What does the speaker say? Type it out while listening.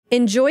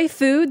Enjoy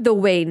food the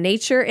way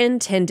nature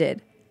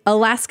intended.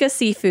 Alaska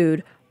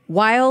Seafood,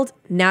 wild,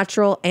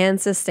 natural, and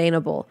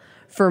sustainable.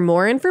 For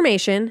more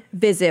information,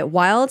 visit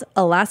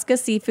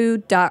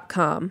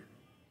wildalaskaseafood.com.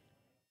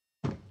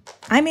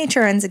 I'm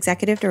HRN's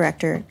Executive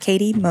Director,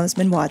 Katie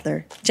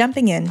Mosman-Wadler,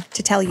 jumping in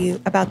to tell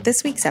you about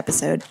this week's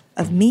episode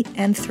of Meat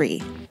and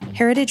Three,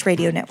 Heritage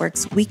Radio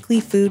Network's weekly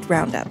food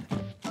roundup.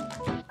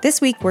 This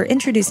week, we're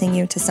introducing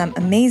you to some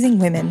amazing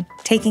women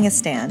taking a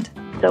stand.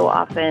 So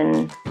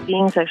often,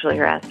 being sexually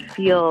harassed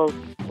feels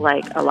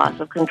like a loss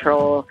of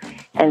control,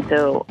 and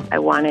so I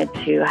wanted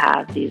to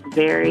have these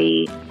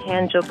very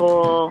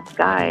tangible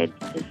guides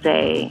to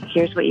say,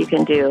 here's what you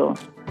can do.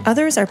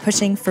 Others are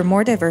pushing for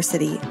more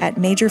diversity at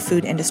major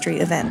food industry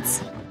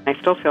events. I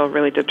still feel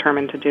really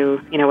determined to do,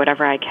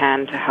 whatever I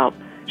can to help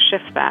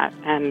shift that,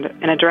 and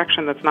in a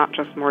direction that's not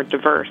just more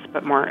diverse,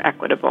 but more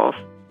equitable.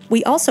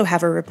 We also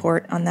have a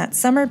report on that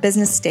summer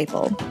business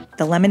staple,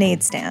 the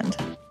lemonade stand.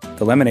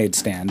 The lemonade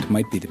stand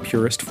might be the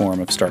purest form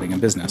of starting a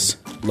business.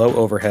 Low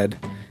overhead,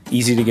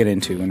 easy to get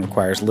into, and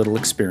requires little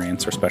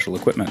experience or special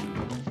equipment.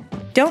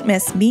 Don't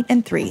miss Meat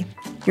and Three,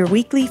 your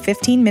weekly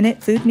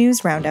 15-minute food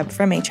news roundup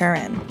from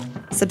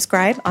HRN.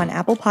 Subscribe on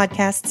Apple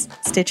Podcasts,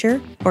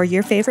 Stitcher, or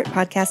your favorite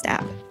podcast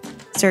app.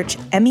 Search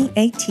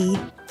MEAT+THREE,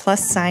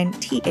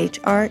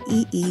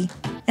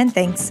 and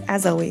thanks,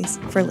 as always,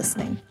 for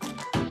listening.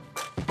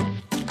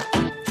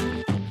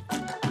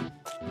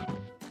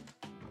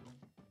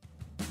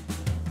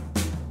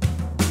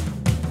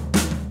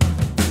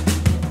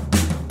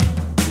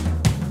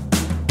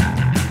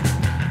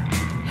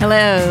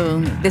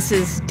 Hello, this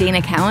is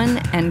Dana Cowan,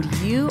 and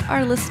you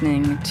are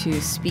listening to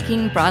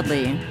Speaking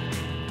Broadly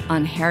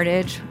on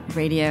Heritage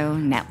Radio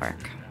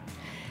Network.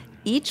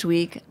 Each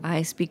week,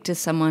 I speak to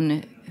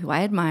someone who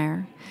I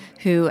admire,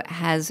 who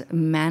has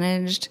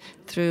managed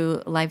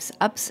through life's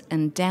ups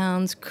and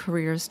downs,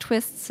 career's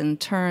twists and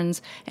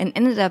turns, and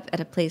ended up at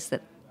a place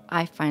that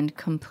I find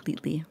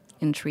completely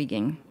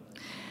intriguing.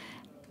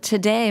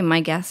 Today,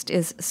 my guest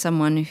is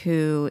someone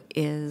who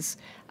is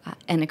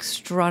an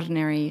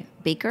extraordinary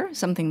baker,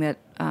 something that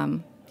I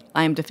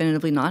am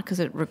definitively not,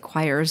 because it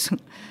requires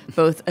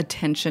both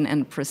attention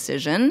and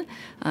precision,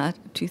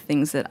 two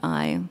things that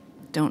I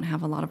don't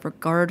have a lot of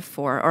regard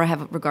for, or I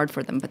have regard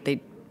for them, but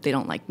they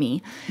don't like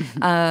me,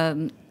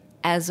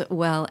 as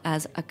well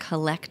as a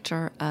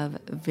collector of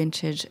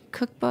vintage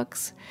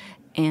cookbooks,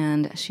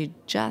 and she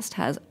just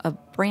has a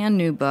brand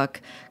new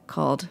book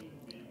called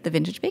The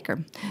Vintage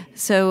Baker.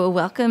 So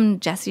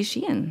welcome, Jessie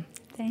Sheehan.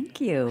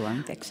 Thank you.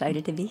 I'm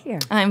excited to be here.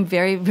 I'm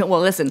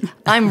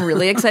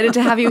really excited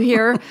to have you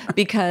here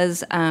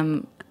because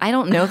I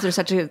don't know if there's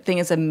such a thing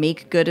as a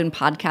make good in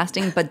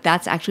podcasting, but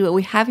that's actually what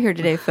we have here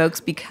today, folks,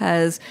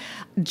 because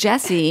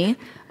Jessie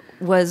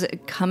was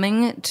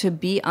coming to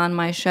be on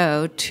my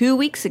show 2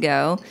 weeks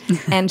ago,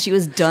 and she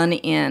was done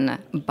in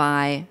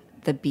by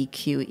the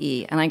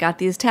BQE. And I got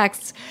these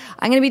texts,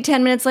 I'm going to be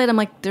 10 minutes late. I'm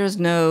like, there's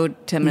no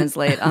 10 minutes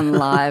late on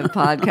live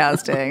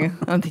podcasting.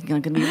 I'm thinking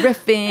I'm going to be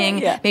riffing.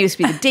 Yeah. Maybe it's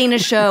going to be the Dana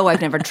show.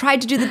 I've never tried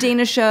to do the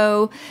Dana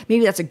show.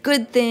 Maybe that's a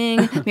good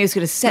thing. Maybe it's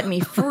going to set me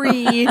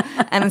free.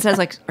 And instead I was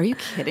like, are you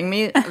kidding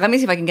me? Let me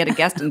see if I can get a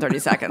guest in 30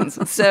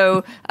 seconds.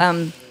 So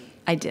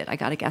I did. I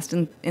got a guest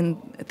in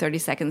 30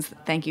 seconds.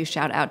 Thank you.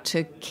 Shout out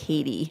to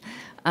Katie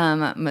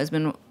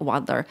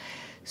Mosman-Wadler.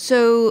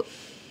 So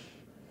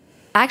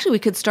actually, we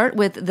could start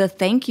with the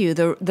thank you,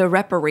 the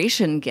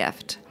reparation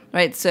gift,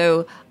 right?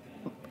 So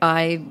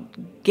I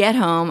get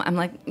home, I'm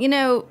like,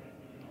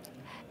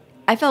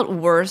 I felt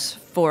worse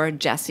for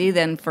Jessie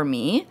than for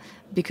me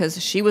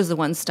because she was the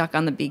one stuck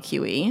on the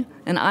BQE,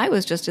 and I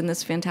was just in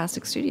this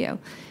fantastic studio.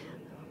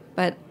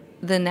 But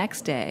the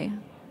next day,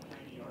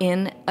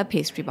 in a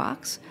pastry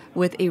box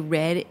with a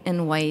red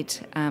and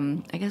white,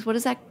 I guess, what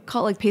is that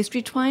called? Like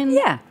pastry twine?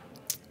 Yeah.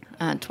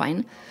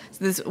 Twine.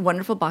 So this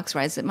wonderful box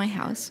arrives at my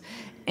house.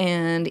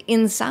 And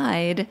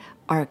inside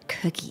are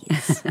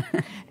cookies,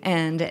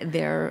 and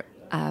they're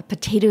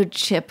potato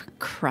chip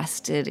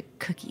crusted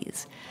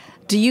cookies.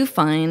 Do you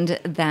find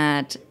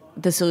that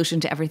the solution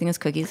to everything is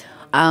cookies?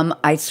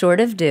 I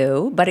sort of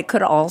do, but it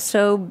could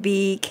also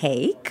be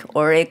cake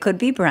or it could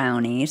be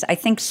brownies. I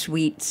think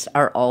sweets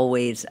are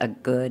always a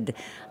good,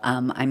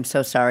 I'm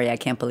so sorry, I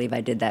can't believe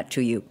I did that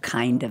to you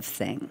kind of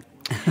thing.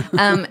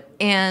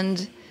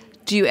 And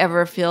do you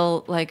ever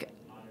feel like,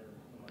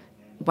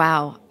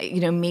 wow,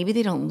 maybe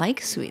they don't like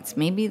sweets.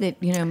 Maybe that,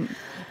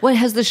 what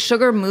has the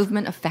sugar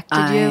movement affected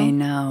you? I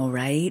know,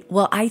 right?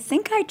 Well, I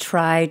think I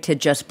try to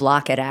just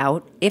block it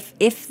out.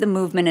 If the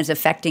movement is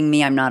affecting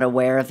me, I'm not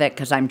aware of it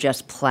because I'm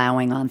just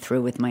plowing on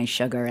through with my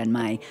sugar and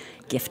my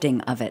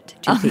gifting of it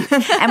to people.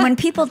 And when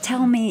people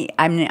tell me,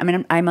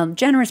 I'm a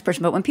generous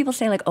person, but when people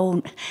say like,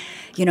 oh,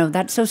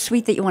 that's so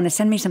sweet that you want to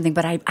send me something,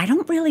 but I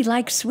don't really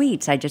like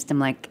sweets. I just am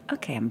like,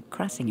 okay, I'm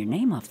crossing your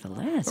name off the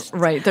list.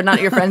 Right. They're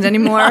not your friends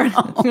anymore.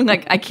 No.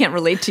 Like, I can't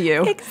relate to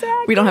you.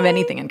 Exactly. We don't have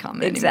anything in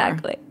common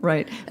exactly. anymore.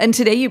 Right. And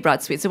today you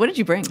brought sweets. So what did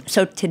you bring?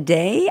 So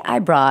today I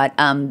brought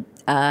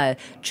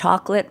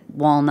chocolate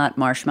walnut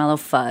marshmallow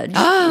fudge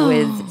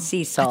with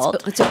sea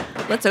salt.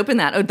 Let's open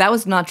that. Oh, that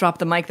was not drop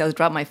the mic. That was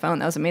drop my phone.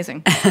 That was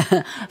amazing.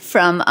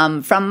 from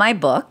my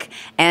book.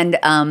 And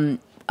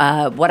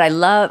what I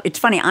love, it's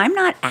funny, I'm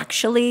not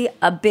actually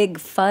a big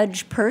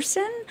fudge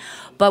person,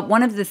 but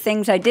one of the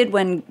things I did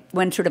when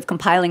sort of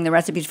compiling the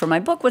recipes for my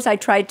book was I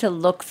tried to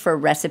look for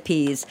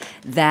recipes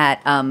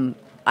that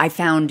I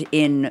found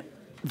in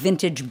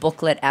vintage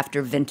booklet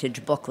after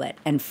vintage booklet,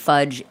 and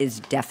fudge is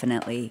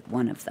definitely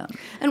one of them.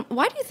 And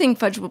why do you think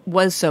fudge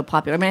was so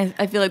popular? I mean,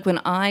 I feel like when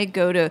I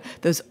go to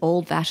those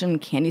old-fashioned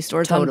candy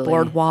stores on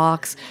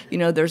boardwalks,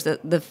 there's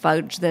the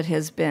fudge that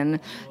has been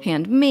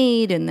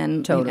handmade and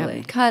then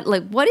cut.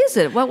 Like, what is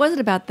it? What was it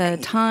about the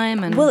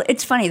time? And well,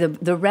 it's funny.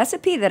 The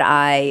recipe that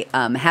I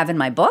have in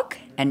my book,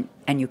 and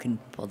you can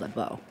pull the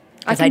bow.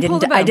 I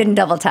didn't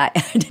double tie.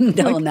 I didn't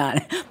double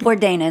knot. Poor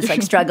Dana is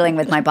like struggling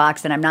with my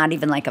box, and I'm not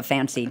even like a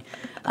fancy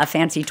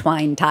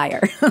twine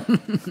tire.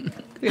 I'm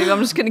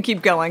just going to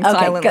keep going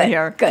silently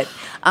here. Good.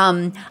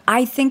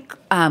 I think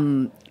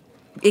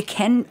it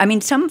can. I mean,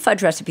 some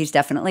fudge recipes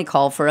definitely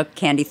call for a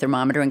candy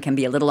thermometer and can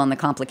be a little on the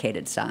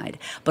complicated side.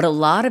 But a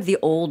lot of the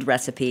old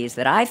recipes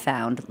that I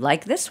found,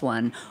 like this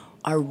one,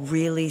 are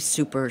really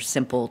super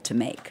simple to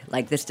make.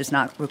 Like this does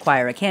not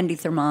require a candy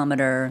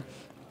thermometer.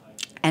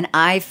 And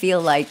I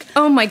feel like...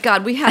 Oh, my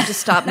God, we have to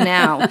stop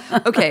now.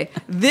 Okay,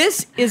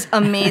 this is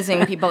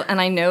amazing, people. And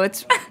I know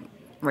it's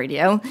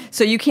radio,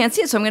 so you can't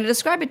see it, so I'm going to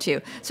describe it to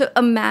you. So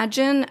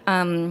imagine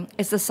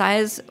it's the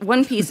size...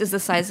 One piece is the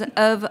size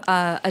of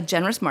a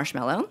generous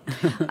marshmallow.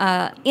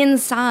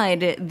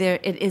 Inside,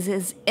 it is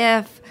as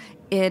if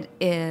it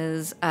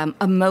is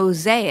a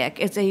mosaic.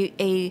 It's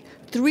a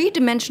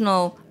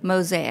three-dimensional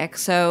mosaic.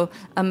 So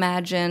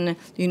imagine,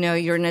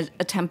 you're in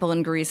a temple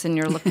in Greece and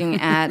you're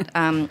looking at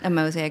a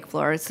mosaic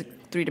floor. It's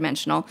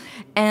three-dimensional.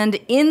 And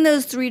in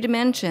those 3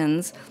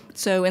 dimensions,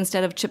 so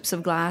instead of chips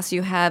of glass,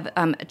 you have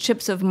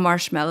chips of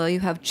marshmallow, you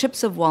have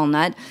chips of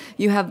walnut,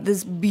 you have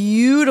this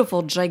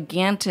beautiful,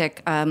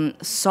 gigantic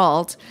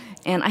salt.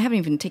 And I haven't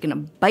even taken a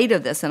bite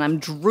of this, and I'm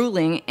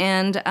drooling.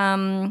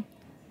 And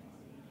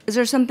is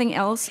there something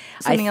else?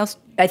 I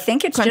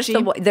think it's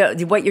crunchy?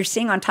 Just what you're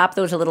seeing on top.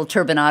 Those a little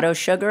turbinado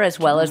sugar as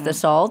well as the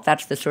salt.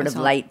 That's the sort of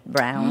light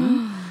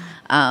brown.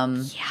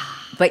 Yeah.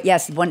 But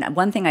yes,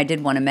 one thing I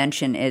did want to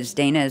mention is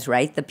Dana is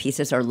right. The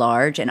pieces are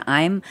large, and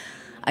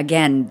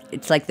again,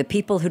 it's like the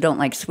people who don't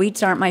like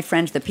sweets aren't my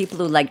friends. The people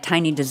who like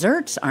tiny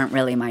desserts aren't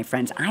really my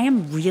friends. I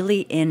am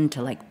really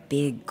into like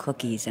big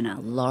cookies and a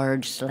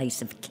large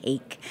slice of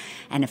cake.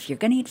 And if you're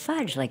going to eat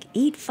fudge,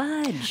 eat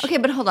fudge. Okay,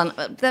 but hold on.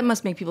 That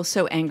must make people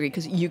so angry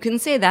because you can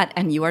say that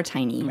and you are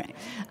tiny. Right.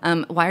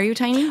 Why are you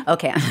tiny?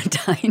 Okay, I'm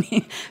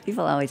tiny.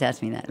 People always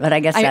ask me that. But I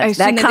guess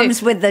that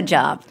comes with the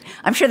job.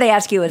 I'm sure they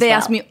ask you as well. They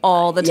ask me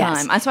all the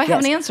time. Yes. So I have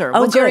an answer.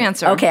 Oh, What's your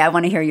answer? Okay, I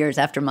want to hear yours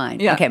after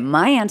mine. Yeah. Okay,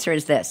 my answer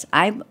is this.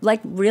 I'm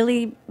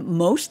really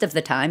most of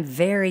the time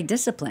very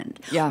disciplined.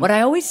 Yeah. What I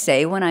always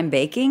say when I'm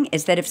baking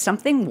is that if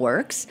something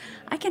works,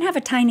 I can have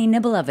a tiny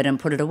nibble of it and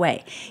put it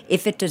away.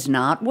 If it does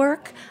not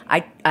work,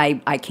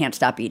 I can't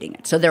stop eating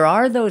it. So there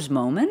are those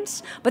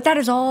moments, but that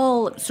is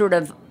all sort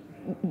of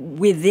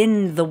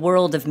within the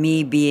world of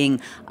me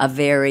being a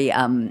very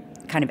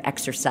kind of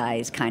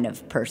exercise kind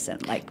of person.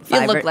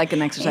 You look like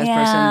an exercise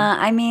person. Yeah,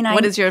 I mean...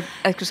 What is your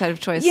exercise of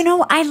choice?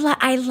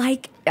 I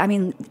like... I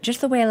mean,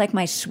 just the way I like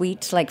my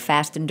sweets,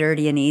 fast and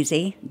dirty and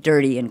easy.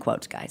 Dirty in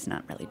quotes, guys,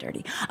 not really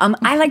dirty.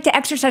 I like to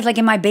exercise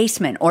in my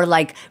basement or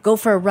go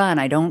for a run.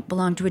 I don't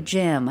belong to a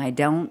gym. I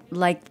don't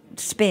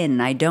spin.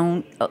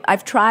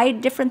 I've tried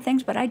different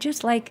things, but I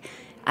just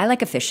I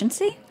like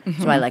efficiency.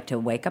 Mm-hmm. So I like to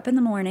wake up in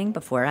the morning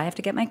before I have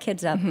to get my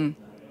kids up,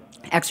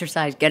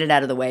 exercise, get it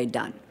out of the way,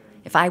 done.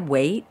 If I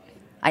wait,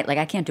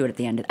 I can't do it at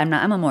the end.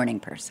 I'm a morning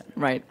person.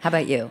 Right. How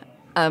about you?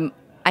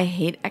 I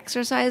hate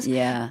exercise.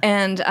 Yeah.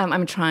 And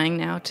I'm trying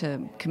now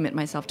to commit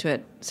myself to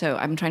it. So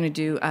I'm trying to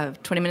do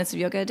 20 minutes of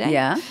yoga a day.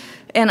 Yeah.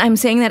 And I'm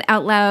saying that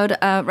out loud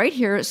right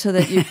here so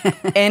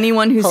that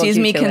anyone who sees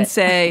me can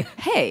say,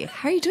 hey,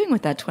 how are you doing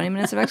with that 20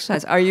 minutes of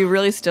exercise? Are you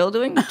really still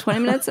doing 20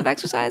 minutes of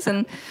exercise?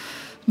 And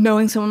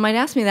knowing someone might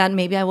ask me that,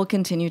 maybe I will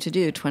continue to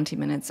do 20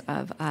 minutes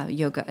of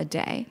yoga a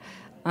day.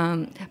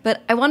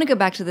 But I want to go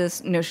back to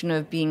this notion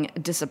of being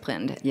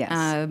disciplined. Yes.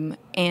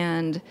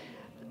 And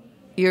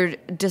you're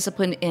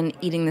disciplined in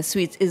eating the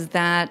sweets. Is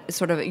that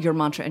sort of your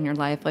mantra in your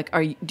life?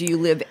 Do you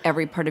live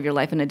every part of your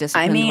life in a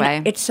disciplined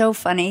way? It's so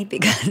funny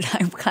because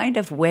I kind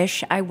of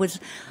wish I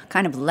was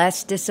kind of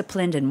less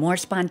disciplined and more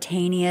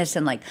spontaneous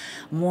and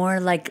more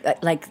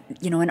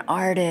an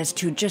artist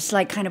who just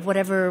kind of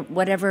whatever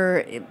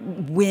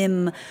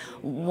whim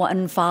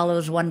one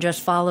follows, one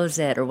just follows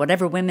it, or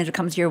whatever whim that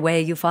comes your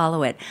way, you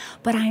follow it.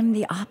 But I'm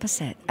the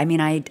opposite. I mean,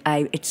 I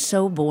it's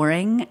so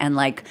boring and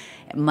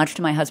much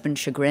to my husband's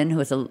chagrin, who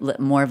is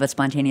more of a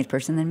spontaneous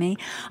person than me,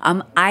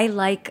 I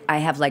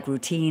have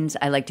routines.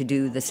 I like to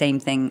do the same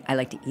thing. I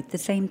like to eat the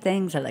same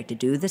things. I like to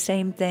do the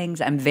same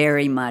things. I'm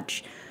very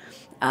much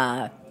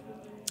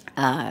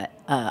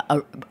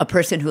a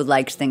person who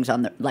likes things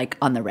on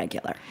the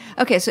regular.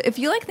 Okay, so if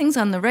you like things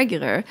on the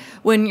regular,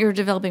 when you're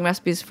developing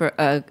recipes for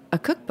a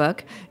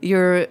cookbook,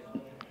 you're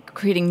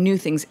creating new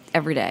things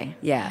every day.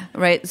 Yeah.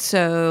 Right?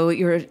 So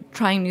you're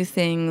trying new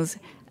things.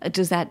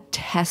 Does that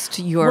test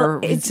your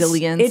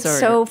resilience? It's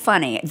so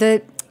funny.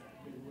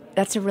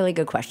 That's a really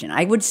good question.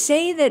 I would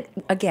say that,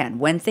 again,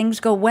 when things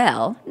go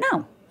well,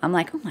 no. I'm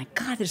like, oh my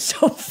God, this is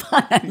so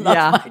fun. I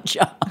love my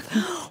job.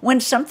 When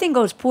something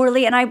goes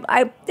poorly, and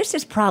I this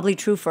is probably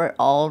true for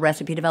all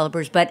recipe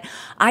developers, but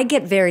I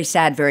get very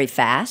sad very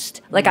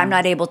fast. Like I'm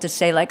not able to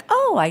say like,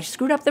 oh, I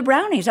screwed up the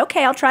brownies.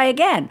 Okay, I'll try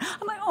again.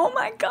 I'm like, oh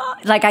my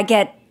God. Like I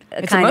get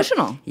it's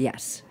emotional.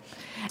 Yes.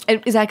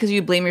 Is that because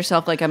you blame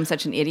yourself like I'm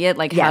such an idiot?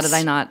 Like how did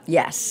I not?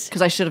 Yes.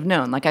 Because I should have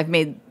known. Like I've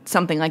made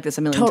something like this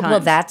a million times. Well,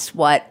 that's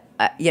what,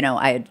 I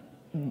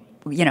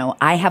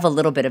have a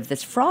little bit of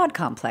this fraud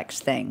complex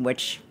thing,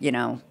 which,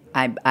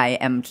 I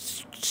am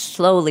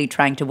slowly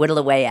trying to whittle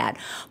away at.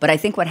 But I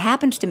think what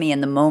happens to me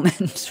in the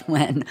moments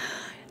when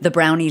the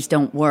brownies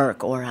don't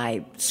work or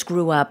I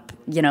screw up,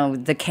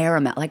 the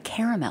caramel.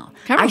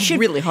 Caramel's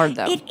really hard,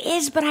 though. It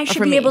is, but I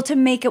should be able to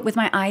make it with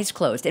my eyes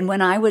closed. And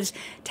when I was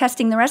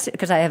testing the recipe,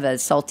 because I have a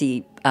salt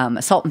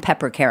and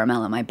pepper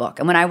caramel in my book,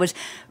 and when I was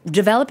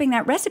developing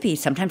that recipe,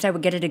 sometimes I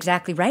would get it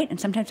exactly right,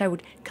 and sometimes I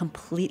would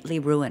completely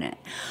ruin it.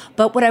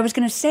 But what I was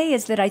going to say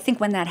is that I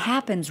think when that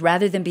happens,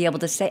 rather than be able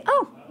to say,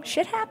 oh,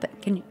 shit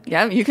happened. Can you?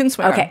 Yeah, you can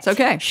swear. Okay. It's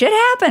okay. Shit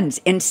happens.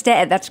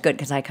 Instead, that's good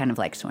because I kind of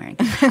like swearing.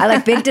 I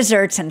like big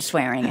desserts and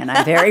swearing, and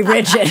I'm very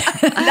rigid.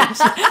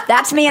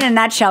 That's me in a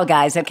nutshell,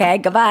 guys, okay?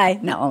 Goodbye.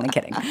 No, only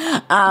kidding.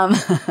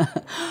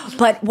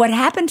 But what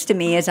happens to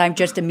me is I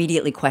just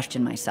immediately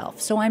question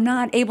myself. So I'm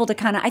not able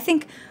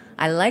to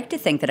I like to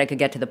think that I could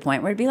get to the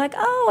point where it'd be like,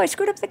 oh, I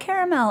screwed up the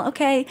caramel.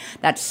 Okay,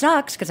 that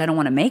sucks because I don't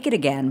want to make it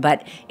again.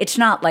 But it's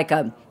not like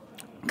a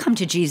come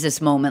to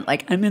Jesus moment,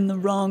 like I'm in the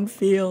wrong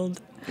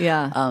field.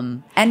 Yeah.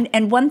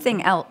 And one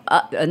thing else,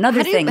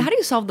 another thing. How do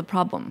you solve the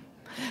problem?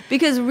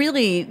 Because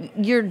really,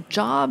 your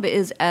job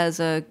is as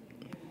a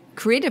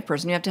creative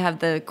person, you have to have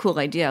the cool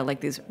idea,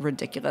 like these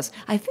ridiculous.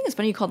 I think it's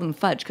funny you call them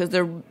fudge because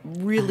they're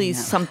really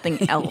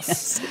something else.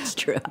 Yes, it's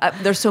true.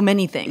 There's so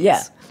many things.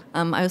 Yeah.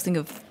 I always think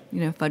of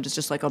fudge is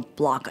just like a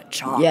block of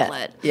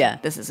chocolate. Yeah.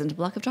 This isn't a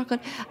block of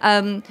chocolate.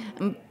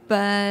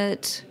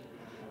 But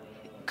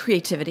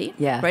creativity,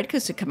 right?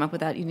 Because to come up with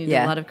that, you need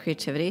a lot of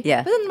creativity.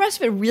 Yeah. But then the rest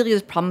of it really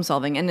is problem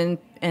solving. And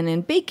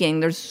in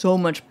baking, there's so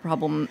much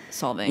problem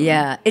solving.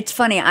 Yeah. It's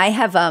funny. I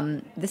have,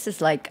 this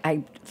is like,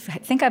 I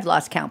think I've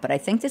lost count, but I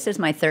think this is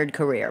my third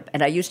career.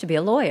 And I used to be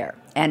a lawyer.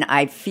 And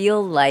I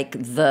feel like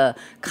the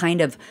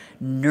kind of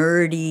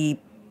nerdy,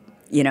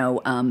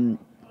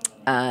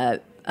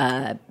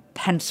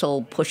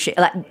 pencil pushing.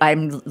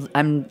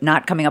 I'm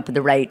not coming up with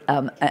the right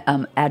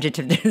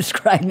adjective to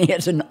describe me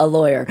as a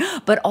lawyer,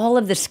 but all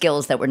of the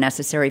skills that were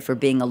necessary for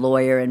being a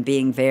lawyer and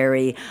being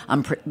very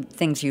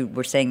things you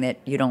were saying that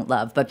you don't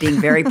love, but being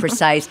very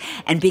precise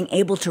and being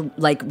able to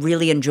like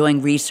really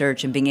enjoying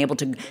research and being able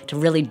to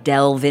really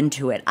delve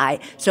into it.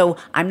 So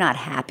I'm not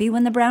happy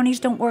when the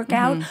brownies don't work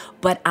out,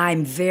 but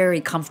I'm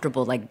very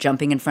comfortable like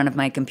jumping in front of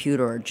my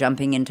computer or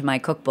jumping into my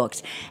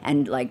cookbooks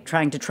and like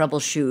trying to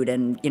troubleshoot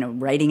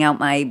and writing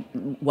out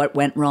what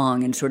went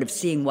wrong and sort of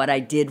seeing what I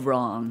did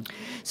wrong.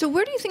 So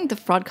where do you think the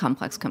fraud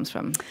complex comes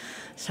from?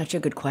 Such a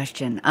good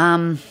question.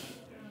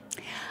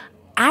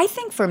 I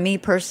think for me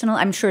personally,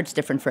 I'm sure it's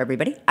different for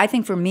everybody. I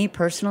think for me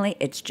personally,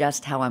 it's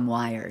just how I'm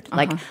wired.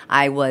 Like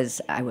I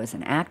was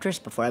an actress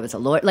before I was a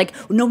lawyer. Like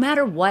no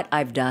matter what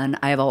I've done,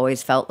 I have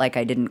always felt like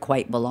I didn't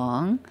quite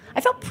belong. I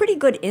felt pretty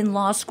good in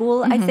law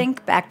school, I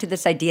think, back to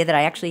this idea that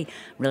I actually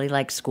really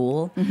like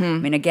school. I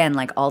mean, again,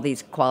 like all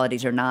these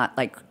qualities are not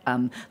like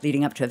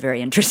leading up to a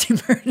very interesting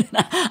person.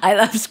 I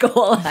love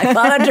school. I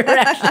followed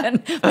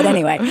direction. But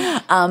anyway,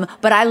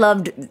 but I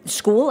loved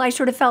school. I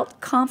sort of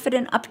felt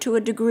confident up to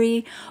a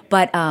degree.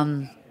 But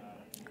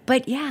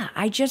yeah,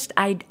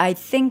 I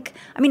think,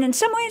 I mean, in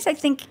some ways, I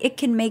think it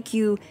can make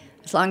you,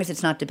 as long as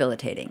it's not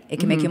debilitating,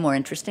 it can make you a more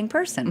interesting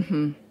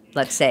person,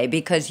 let's say,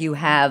 because you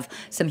have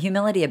some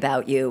humility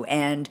about you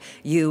and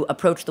you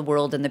approach the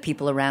world and the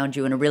people around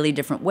you in a really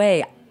different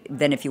way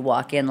than if you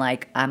walk in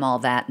like, I'm all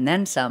that and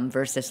then some,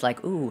 versus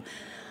like, ooh,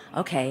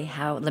 okay,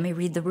 let me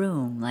read the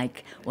room.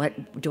 Like,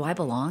 what, do I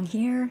belong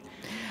here?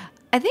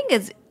 I think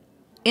it's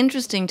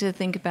interesting to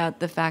think about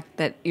the fact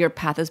that your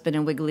path has been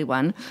a wiggly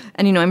one,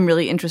 and I'm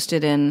really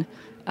interested in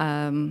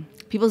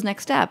people's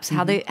next steps,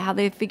 how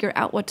they figure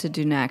out what to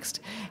do next,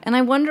 and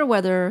I wonder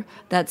whether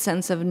that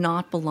sense of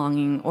not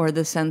belonging or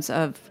the sense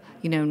of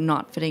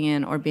not fitting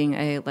in or being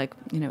a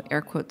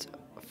air quotes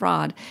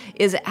fraud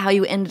is how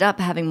you ended up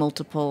having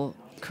multiple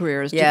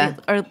careers. Yeah,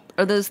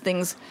 are those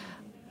things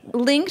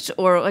linked,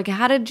 or like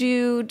how did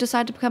you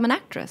decide to become an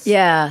actress?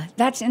 Yeah,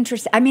 that's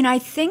interesting. I mean, I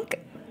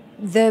think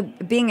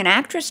being an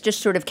actress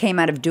just sort of came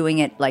out of doing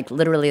it like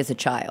literally as a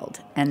child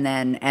and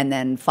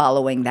then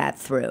following that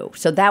through.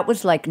 So that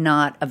was like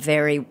not a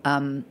very, I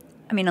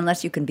mean,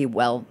 unless you can be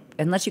well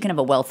unless you can have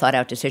a well thought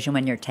out decision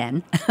when you're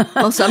 10.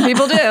 Well, some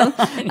people do.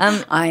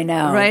 I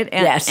know. Right?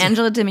 Yes.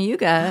 Angela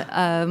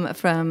Demiuga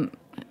from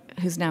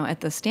who's now at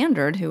the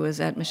Standard, who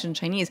was at Mission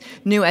Chinese,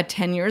 knew at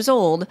 10 years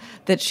old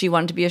that she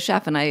wanted to be a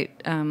chef.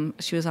 And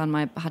she was on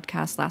my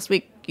podcast last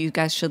week. You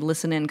guys should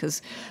listen in,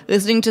 because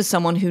listening to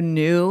someone who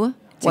knew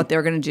what they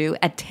were going to do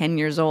at 10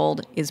 years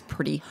old is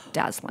pretty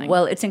dazzling.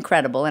 Well, it's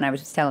incredible. And I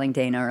was telling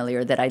Dana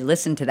earlier that I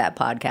listened to that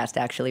podcast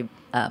actually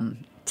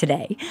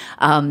today.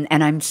 And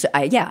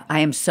I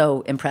am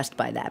so impressed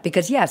by that,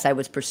 because yes, I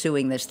was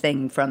pursuing this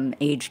thing from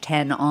age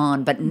 10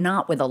 on, but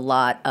not with a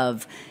lot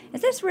of,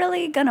 is this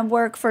really going to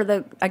work for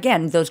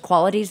those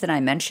qualities that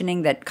I'm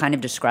mentioning that kind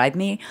of describe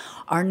me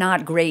are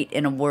not great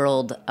in a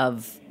world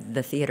of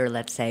the theater,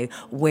 let's say,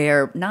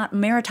 where not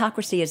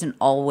meritocracy isn't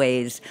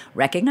always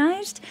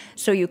recognized.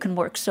 So you can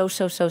work so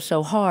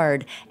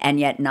hard and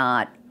yet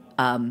not,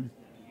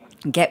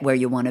 get where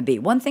you want to be.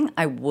 One thing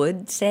I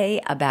would say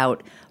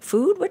about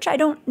food, which I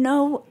don't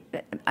know,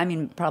 I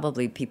mean,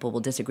 probably people will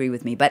disagree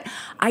with me, but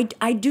I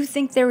do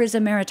think there is a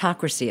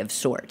meritocracy of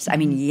sorts. I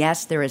mean,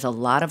 yes, there is a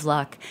lot of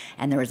luck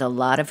and there is a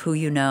lot of who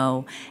you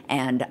know,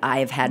 and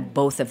I've had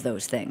both of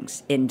those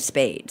things in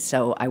spades,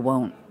 so I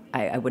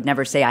would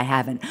never say I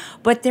haven't.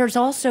 But there's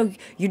also,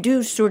 you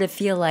do sort of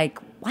feel like,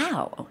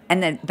 wow.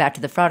 And then back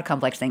to the fraud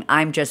complex thing,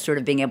 I'm just sort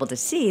of being able to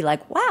see,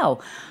 like, wow,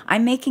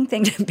 I'm making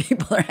things and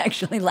people are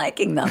actually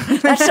liking them.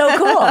 That's so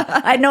cool.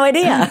 I had no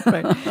idea.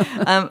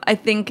 Right. I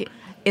think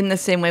in the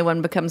same way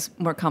one becomes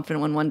more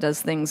confident when one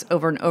does things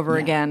over and over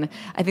again.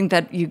 I think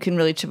that you can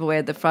really chip away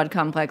at the fraud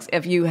complex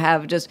if you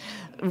have just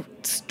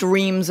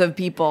streams of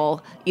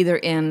people either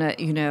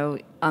in,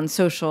 on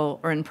social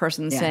or in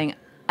person saying,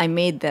 I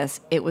made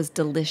this. It was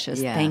delicious.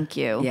 Yeah. Thank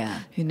you.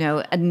 Yeah.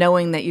 And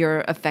knowing that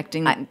you're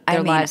affecting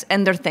their lives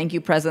and their thank you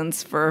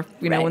presents for,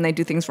 when they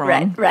do things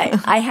wrong. Right.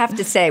 I have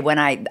to say, when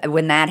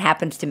that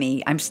happens to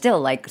me, I'm still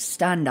like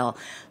stunned. I'll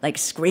like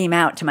scream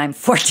out to my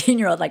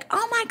 14-year-old, like,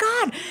 oh my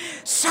God,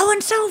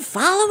 so-and-so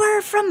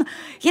follower from,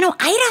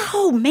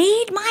 Idaho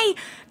made my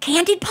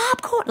candied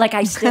popcorn. Like,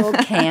 I still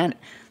can't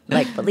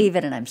believe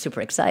it. And I'm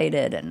super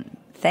excited and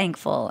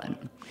thankful.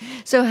 And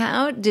so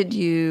how did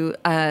you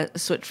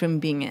switch from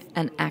being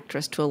an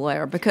actress to a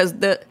lawyer? Because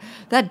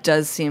that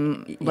does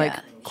seem like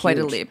quite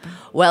huge. a leap.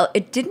 Well,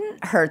 it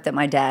didn't hurt that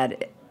my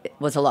dad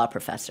was a law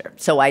professor.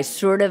 So I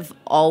sort of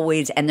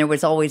always, and there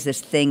was always this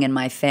thing in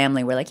my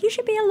family where like, you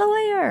should be a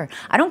lawyer.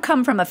 I don't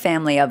come from a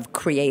family of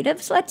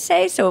creatives, let's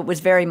say. So it was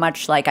very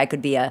much like I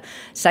could be a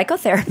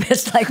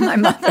psychotherapist like my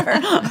mother,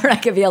 or I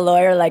could be a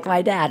lawyer like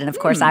my dad. And of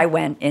course I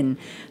went in,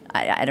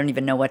 I don't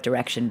even know what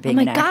direction being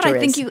an actor is. Oh my God, I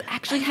think you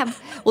actually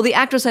have, well, the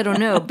actress I don't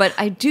know, but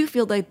I do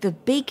feel like the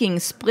baking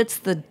splits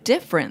the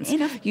difference.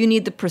 You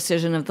need the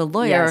precision of the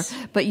lawyer,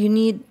 but you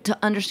need to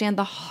understand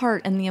the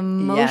heart and the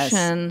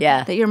emotion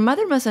that your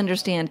mother must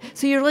understand.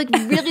 So you're like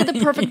really the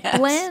perfect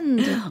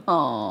blend.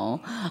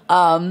 Oh,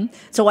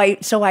 so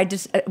I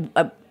just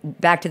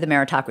back to the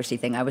meritocracy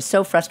thing. I was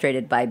so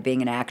frustrated by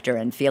being an actor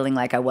and feeling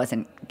like I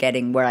wasn't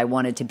getting where I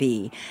wanted to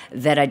be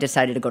that I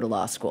decided to go to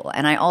law school.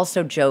 And I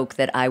also joke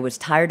that I was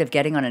tired of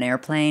getting on an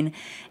airplane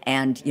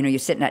and, you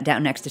sit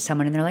down next to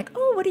someone and they're like,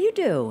 oh, what do you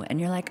do? And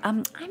you're like,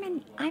 I'm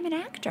an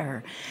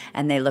actor.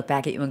 And they look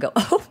back at you and go,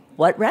 oh,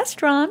 what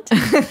restaurant?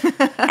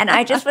 And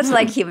I just was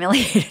like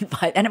humiliated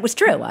by it. And it was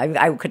true.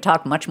 I could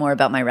talk much more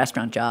about my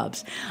restaurant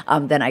jobs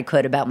than I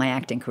could about my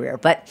acting career.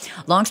 But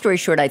long story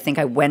short, I think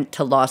I went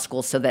to law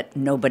school so that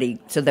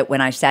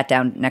when I sat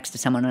down next to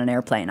someone on an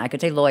airplane, I could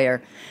say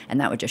lawyer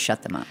and that would just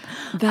shut them up.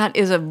 That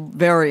is a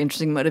very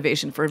interesting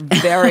motivation for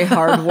very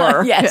hard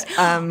work. Yes.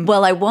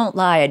 Well, I won't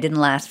lie. I didn't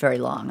last very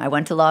long. I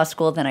went to law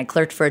school, then I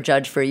clerked for a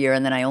judge for a year,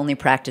 and then I only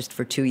practiced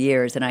for 2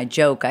 years. And I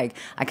joke, I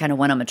kind of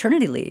went on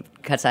maternity leave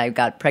because I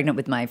got pregnant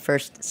with my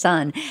first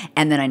son,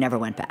 and then I never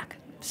went back.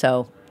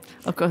 So,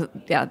 of course,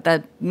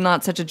 that's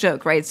not such a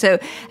joke, right? So,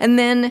 and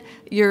then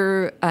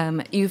you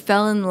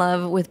fell in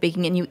love with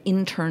baking, and you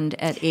interned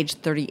at age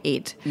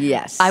 38.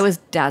 Yes, I was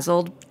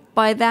dazzled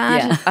by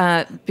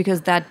that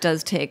because that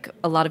does take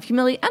a lot of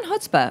humility and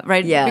chutzpah,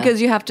 right? Yeah, because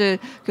you have to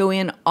go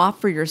in,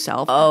 offer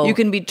yourself. Oh. You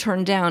can be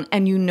turned down,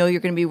 and you're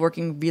going to be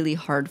working really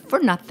hard for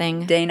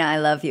nothing. Dana, I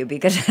love you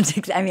because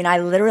I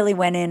literally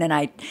went in and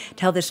I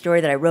tell this story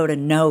that I wrote a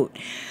note,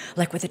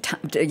 like with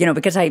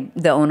because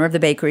the owner of the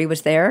bakery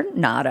was there,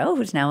 Nato,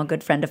 who's now a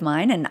good friend of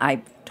mine, and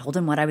I told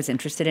him what I was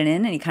interested in,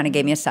 and he kind of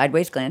gave me a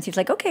sideways glance. He's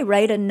like, okay,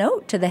 write a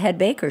note to the head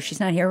baker. She's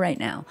not here right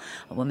now,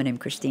 a woman named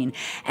Christine.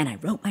 And I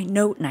wrote my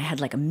note, and I had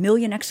like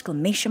 1,000,000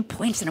 exclamation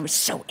points, and I was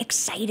so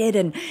excited.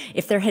 And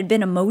if there had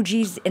been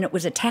emojis, and it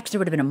was a text, there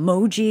would have been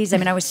emojis. I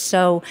mean, I was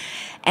so,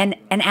 and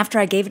after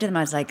I gave it to them,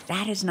 I was like,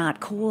 that is not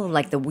cool.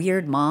 Like the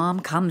weird mom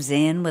comes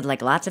in with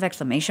like lots of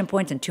exclamation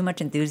points and too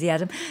much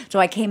enthusiasm. So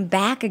I came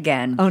back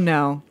again. Oh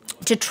no.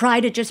 To try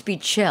to just be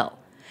chill.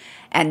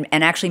 And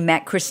actually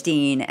met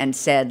Christine and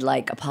said,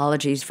 like,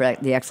 apologies for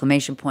the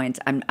exclamation points.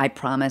 I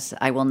promise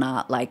I will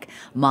not, like,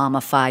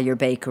 mommify your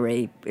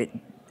bakery.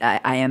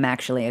 I am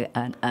actually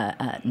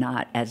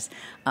not as.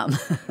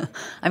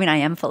 I mean, I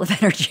am full of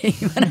energy,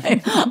 but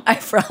I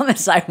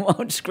promise I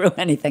won't screw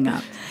anything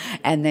up.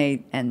 And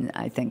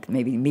I think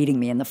maybe meeting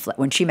me in the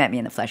when she met me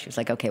in the flesh, she was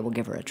like, okay, we'll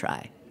give her a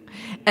try.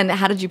 And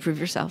how did you prove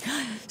yourself?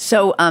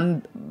 So,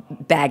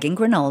 bagging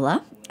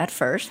granola at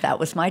first. That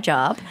was my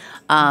job.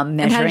 And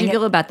how did you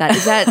feel about that?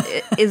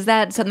 Is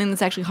that something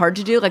that's actually hard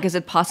to do? Like, is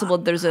it possible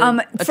there's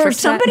a for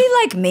somebody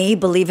like me,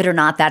 believe it or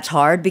not, that's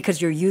hard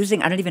because you're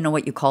using, I don't even know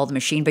what you call the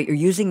machine, but you're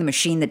using the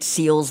machine that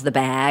seals the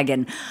bag.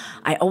 And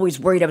I always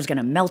worried I was going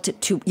to melt it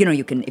too.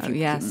 You can,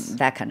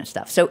 that kind of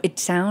stuff. So it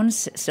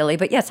sounds silly,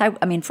 but yes,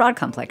 I mean, fraud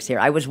complex here.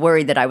 I was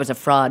worried that I was a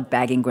fraud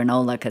bagging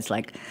granola because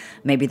like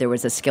maybe there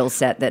was a skill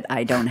set that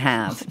I don't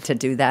have to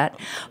do that.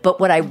 But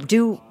what I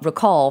do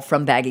recall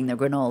from bagging the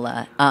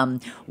granola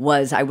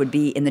was I would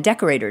be in the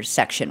decorators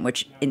section,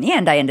 which in the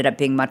end I ended up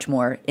being much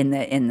more in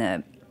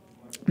the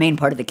main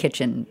part of the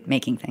kitchen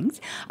making things.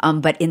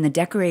 But in the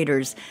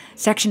decorators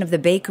section of the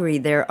bakery,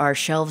 there are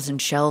shelves and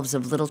shelves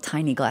of little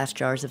tiny glass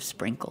jars of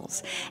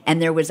sprinkles.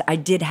 And I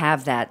did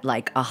have that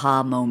like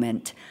aha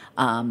moment,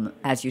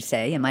 as you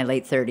say, in my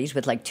late 30s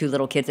with like 2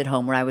 little kids at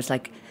home where I was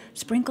like,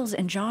 sprinkles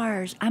and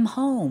jars, I'm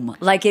home.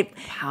 Like it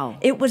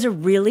was a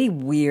really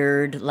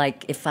weird,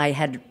 like if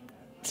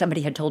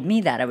somebody had told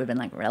me that, I would have been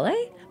like,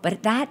 really?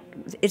 But that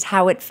is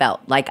how it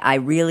felt. Like I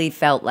really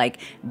felt like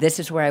this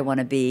is where I want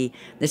to be.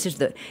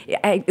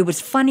 It was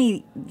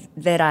funny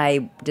that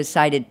I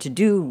decided to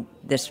do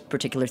this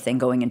particular thing,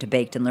 going into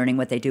baked and learning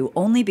what they do,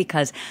 only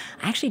because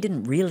I actually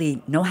didn't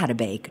really know how to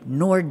bake,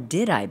 nor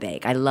did I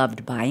bake. I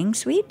loved buying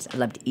sweets. I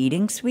loved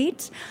eating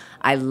sweets.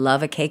 I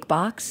love a cake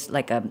box,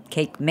 like a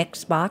cake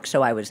mix box.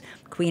 So I was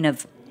queen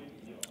of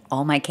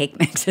all my cake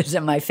mixes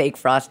and my fake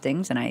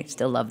frostings, and I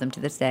still love them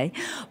to this day.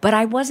 But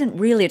I wasn't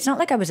really, it's not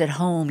like I was at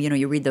home,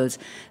 you read those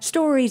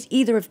stories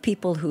either of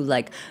people who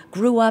like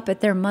grew up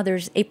at their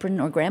mother's apron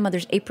or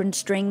grandmother's apron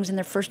strings and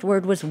their first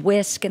word was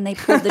whisk and they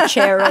pulled the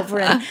chair over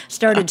and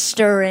started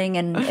stirring,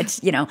 and it's,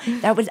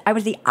 I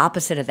was the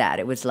opposite of that.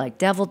 It was like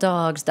devil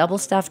dogs, double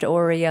stuffed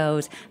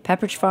Oreos,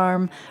 Pepperidge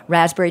Farm,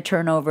 raspberry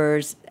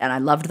turnovers, and I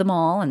loved them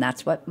all, and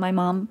that's what my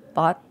mom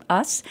bought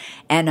us.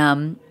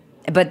 And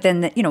but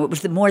then, it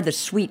was more the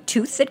sweet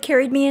tooth that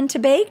carried me into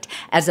baked,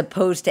 as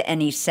opposed to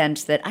any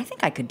sense that I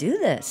think I could do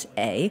this,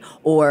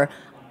 or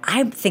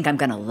I think I'm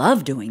going to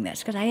love doing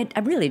this, because I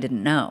really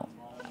didn't know.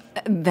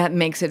 That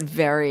makes it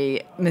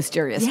very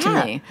mysterious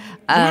to me.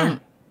 Yeah.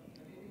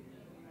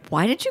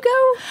 Why did you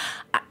go?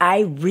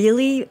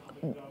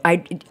 I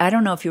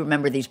don't know if you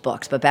remember these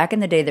books, but back in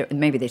the day,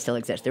 maybe they still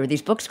exist. There were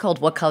these books called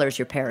What Color is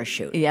Your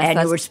Parachute? Yes, and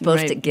you were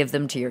supposed to give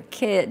them to your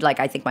kid. Like,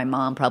 I think my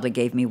mom probably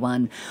gave me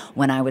one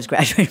when I was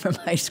graduating from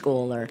high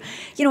school, or,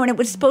 and it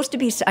was supposed to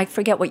be, I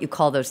forget what you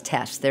call those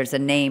tests. There's a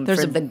name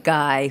for the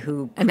guy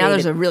who And now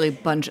there's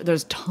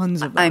there's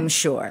tons of them. I'm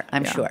sure.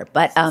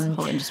 But, the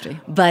whole industry.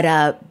 But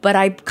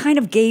I kind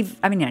of gave,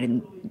 I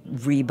didn't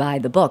re-buy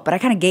the book, but I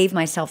kind of gave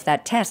myself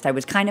that test. I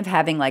was kind of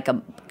having like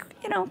a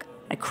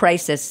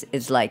crisis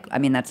is like,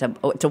 it's a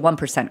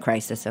 1%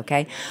 crisis,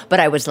 okay?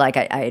 But I was like,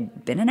 I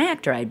had been an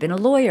actor, I had been a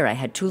lawyer, I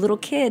had 2 little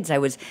kids, I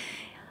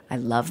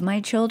love my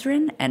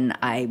children, and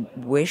I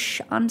wish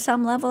on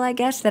some level, I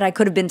guess, that I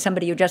could have been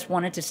somebody who just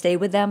wanted to stay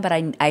with them, but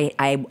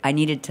I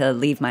needed to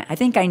leave I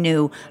think I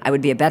knew I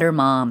would be a better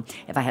mom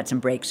if I had some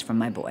breaks from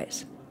my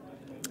boys.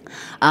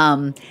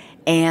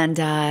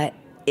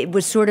 It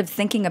was sort of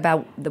thinking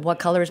about what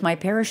color is my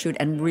parachute,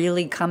 and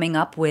really coming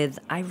up with,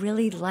 I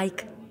really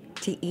like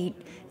to eat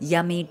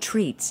yummy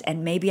treats,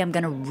 and maybe I'm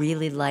going to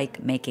really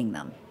like making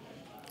them.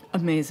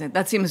 Amazing.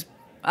 That seems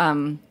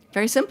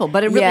very simple,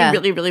 but it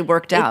really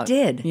worked out. It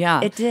did.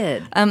 Yeah. It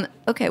did.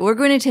 Okay, we're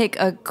going to take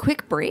a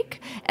quick break,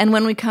 and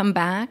when we come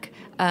back,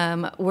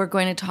 we're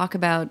going to talk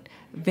about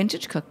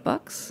vintage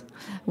cookbooks.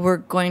 We're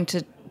going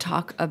to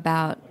talk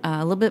about a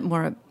little bit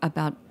more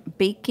about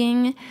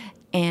baking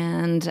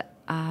and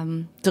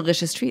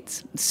delicious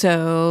treats.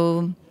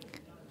 So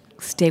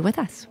stay with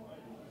us.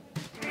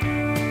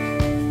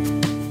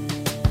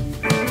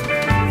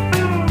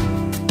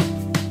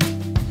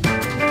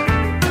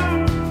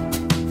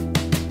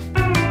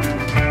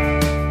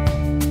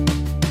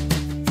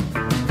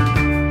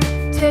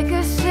 Take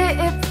a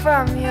sip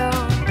from your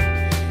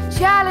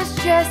chalice,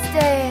 just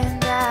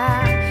stand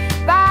there,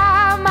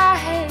 bow my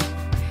head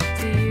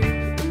to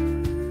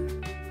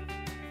you.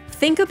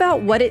 Think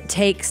about what it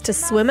takes to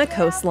swim a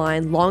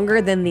coastline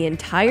longer than the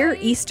entire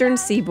eastern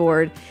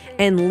seaboard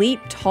and leap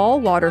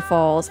tall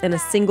waterfalls in a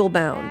single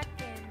bound.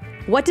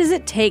 What does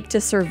it take to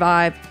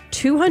survive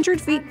 200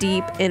 feet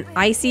deep in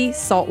icy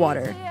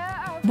saltwater?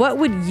 What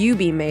would you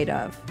be made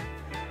of?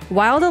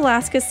 Wild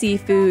Alaska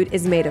seafood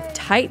is made of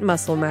tight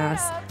muscle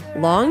mass,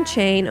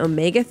 long-chain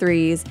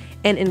omega-3s,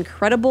 and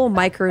incredible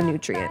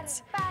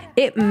micronutrients.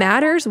 It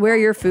matters where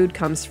your food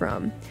comes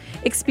from.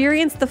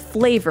 Experience the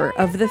flavor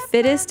of the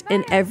fittest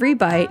in every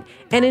bite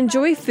and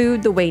enjoy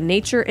food the way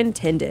nature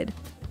intended.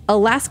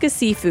 Alaska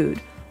Seafood,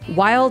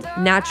 wild,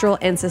 natural,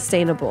 and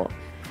sustainable.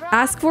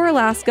 Ask for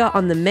Alaska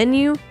on the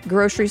menu,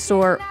 grocery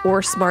store,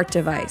 or smart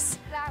device.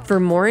 For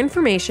more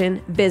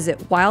information, visit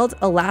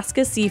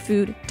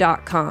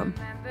wildalaskaseafood.com.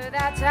 Remember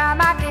that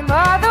time I came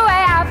all the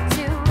way out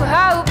to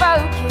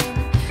Hoboken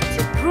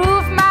to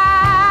prove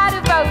my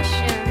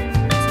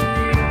devotion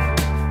to you.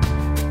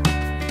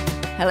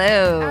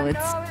 Hello,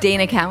 it's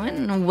Dana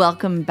Cowan.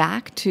 Welcome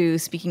back to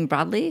Speaking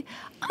Broadly.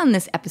 On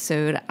this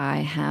episode, I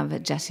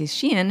have Jessie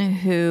Sheehan,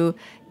 who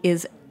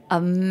is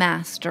a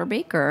master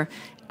baker.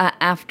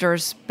 After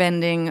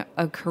spending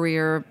a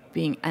career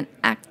being an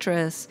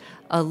actress,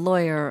 a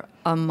lawyer,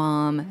 a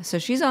mom. So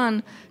she's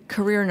on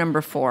career number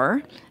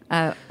 4,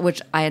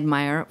 which I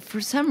admire.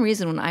 For some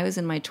reason, when I was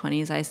in my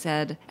 20s, I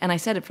said, and I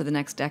said it for the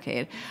next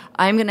decade,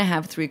 I'm going to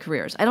have 3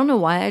 careers. I don't know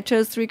why I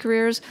chose 3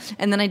 careers.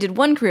 And then I did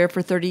 1 career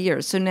for 30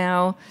 years. So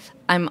now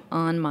I'm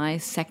on my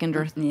 2nd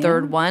or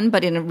 3rd one,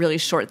 but in a really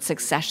short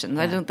succession.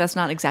 That's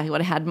not exactly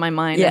what I had in my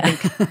mind, I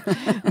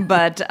think.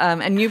 But,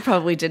 and you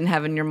probably didn't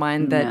have in your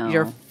mind that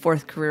your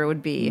 4th career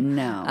would be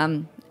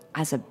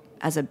as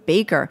a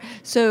baker.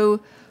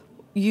 So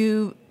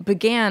you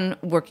began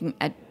working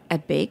at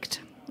Baked,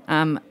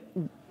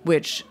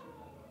 which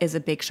is a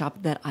bake shop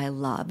that I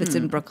love. It's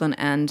in Brooklyn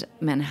and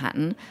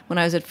Manhattan. When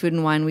I was at Food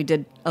and Wine, we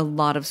did a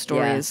lot of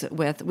stories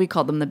we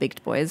called them the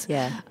Baked Boys.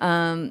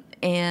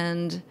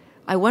 And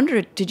I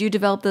wondered, did you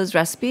develop those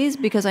recipes?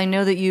 Because I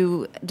know that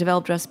you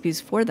developed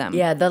recipes for them.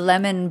 Yeah, the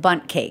lemon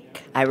bundt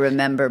cake. I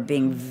remember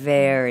being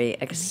very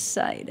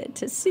excited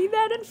to see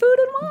that in Food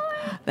and Wine.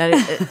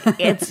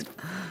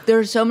 There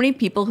are so many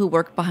people who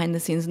work behind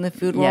the scenes in the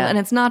food world, and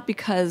it's not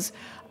because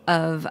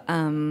of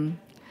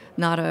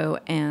Nato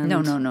and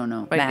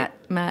no, right,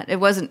 Matt.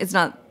 It's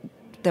not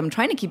them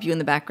trying to keep you in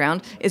the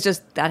background. It's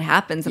just that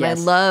happens, and I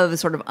love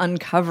sort of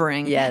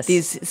uncovering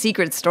these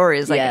secret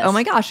stories. Like, oh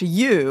my gosh,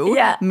 you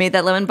made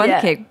that lemon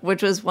bundt cake,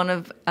 which was one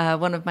of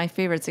my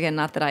favorites. Again,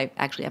 not that I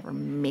actually ever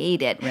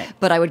made it,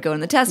 but I would go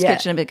in the test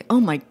kitchen and be like, oh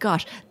my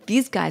gosh,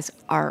 these guys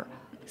are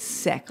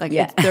sick. Like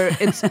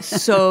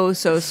it's so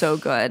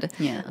good.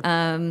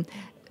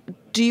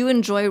 Do you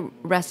enjoy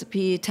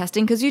recipe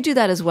testing? Because you do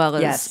that as well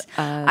as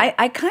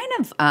I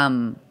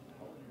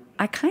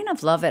kind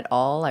of love it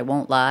all. I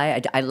won't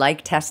lie. I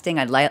like testing.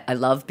 I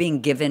love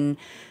being given.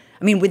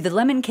 I mean, with the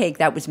lemon cake,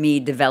 that was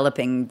me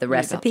developing the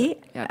recipe.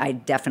 I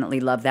definitely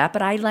love that.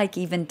 But I like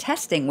even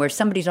testing where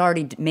somebody's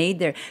already made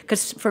their...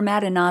 Because for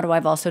Matt and Nato,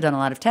 I've also done a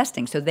lot of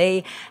testing. So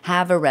they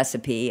have a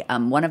recipe.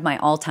 One of my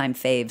all-time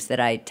faves that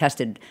I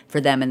tested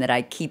for them and that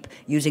I keep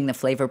using the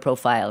flavor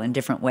profile in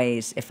different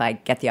ways if I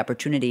get the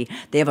opportunity.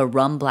 They have a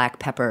rum black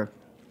pepper.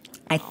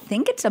 I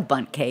think it's a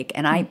bundt cake,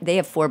 and they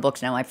have 4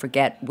 books now. I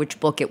forget which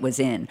book it was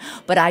in.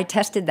 But I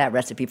tested that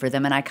recipe for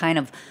them, and I kind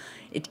of...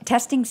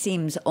 testing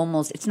seems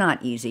almost, it's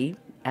not easy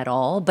at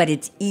all, but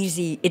it's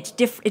easy.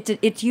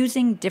 It's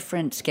using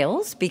different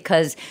skills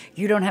because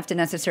you don't have to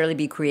necessarily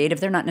be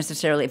creative. They're not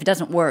necessarily, if it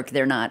doesn't work,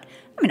 they're not,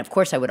 I mean, of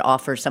course I would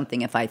offer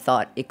something if I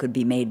thought it could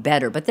be made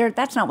better, but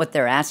that's not what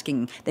they're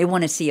asking. They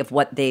want to see if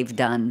what they've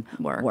done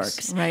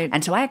works. Right.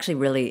 And so I actually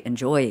really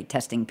enjoy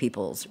testing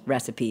people's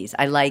recipes.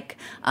 I like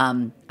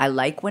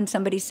when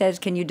somebody says,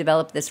 can you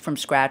develop this from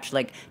scratch,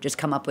 like just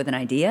come up with an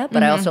idea?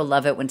 But I also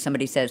love it when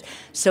somebody says,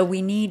 so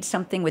we need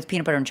something with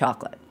peanut butter and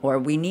chocolate, or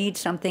we need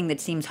something that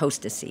seems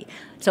hostessy.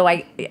 So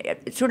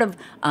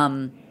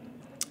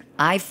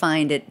I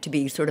find it to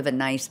be sort of a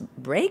nice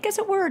break, as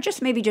it were,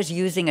 just maybe just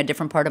using a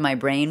different part of my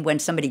brain when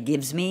somebody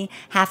gives me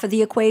half of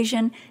the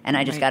equation and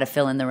I just got to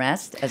fill in the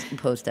rest as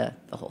opposed to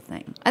the whole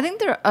thing. I think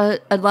there are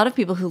a lot of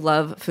people who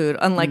love food.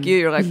 Unlike you,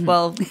 you're like,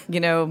 well,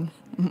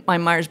 my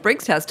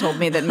Myers-Briggs test told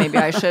me that maybe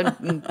I should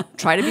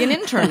try to be an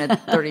intern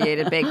at 38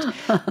 at Baked.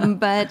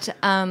 But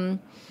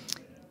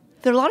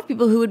there are a lot of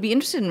people who would be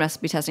interested in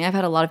recipe testing. I've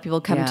had a lot of people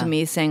come to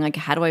me saying, like,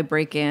 how do I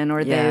break in?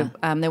 Or they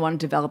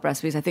want to develop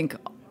recipes. I think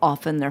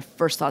often their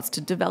first thoughts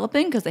to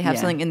developing because they have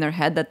something in their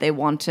head that they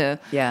want to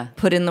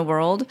put in the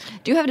world.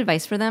 Do you have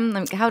advice for them?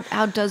 Like,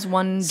 how does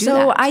one do that?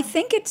 So I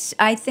think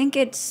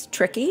it's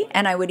tricky,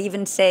 and I would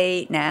even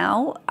say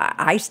now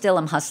I still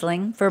am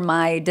hustling for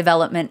my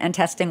development and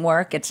testing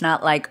work. It's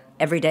not like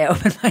every day I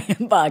open my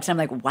inbox, I'm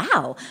like,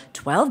 wow,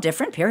 12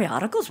 different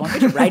periodicals want me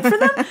to write for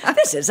them?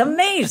 This is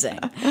amazing.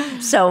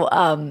 So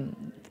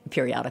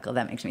periodical,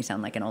 that makes me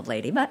sound like an old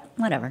lady, but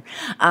whatever.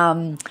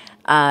 An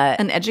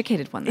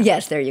educated one, though.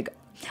 Yes, there you go.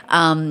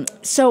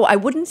 So I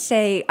would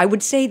say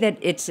that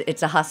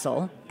it's a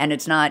hustle and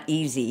it's not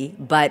easy,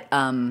 but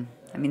I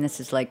mean, this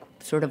is like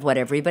sort of what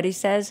everybody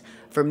says.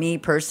 For me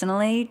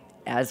personally,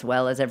 as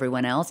well as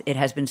everyone else, it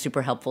has been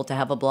super helpful to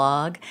have a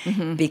blog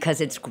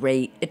because it's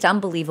great. It's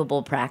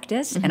unbelievable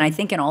practice. And I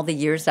think in all the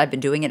years I've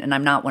been doing it, and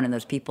I'm not one of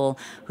those people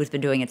who's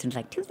been doing it since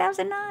like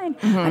 2009.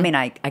 I mean,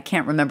 I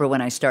can't remember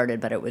when I started,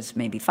 but it was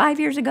maybe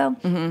 5 years ago,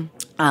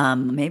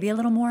 maybe a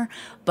little more.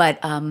 But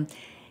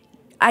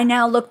I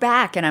now look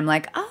back and I'm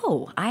like,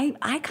 oh,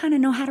 I kind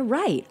of know how to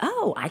write.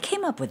 Oh, I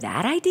came up with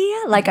that idea.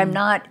 Like I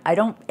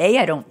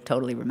don't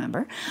totally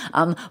remember.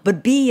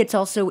 But B, it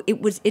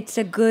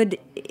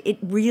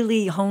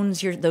really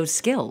hones those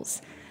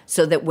skills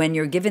so that when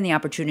you're given the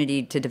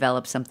opportunity to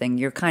develop something,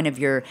 your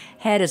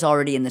head is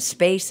already in the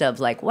space of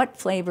like, what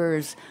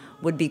flavors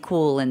would be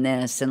cool in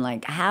this, and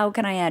like how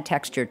can I add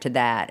texture to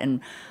that?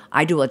 And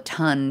I do a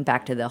ton,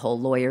 back to the whole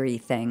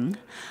lawyery thing,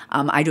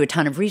 I do a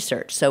ton of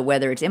research. So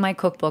whether it's in my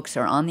cookbooks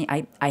or on the,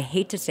 I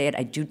hate to say it,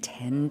 I do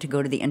tend to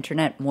go to the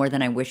internet more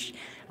than I wish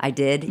I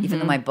did, even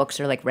though my books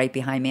are like right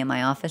behind me in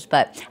my office.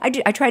 But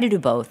I try to do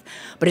both.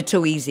 But it's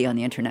so easy on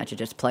the internet to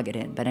just plug it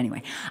in. But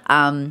anyway,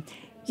 to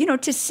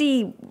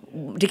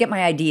get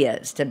my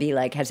ideas, to be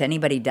like, has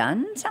anybody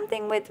done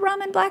something with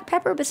ramen black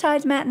pepper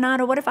besides Matt and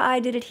Nada? What if I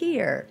did it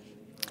here?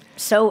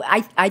 So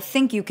I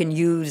think you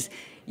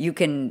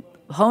can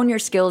hone your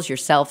skills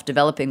yourself,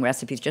 developing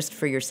recipes just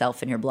for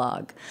yourself in your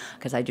blog.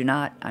 Because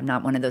I'm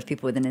not one of those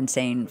people with an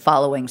insane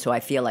following, so I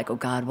feel like, oh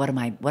God, what do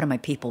my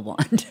people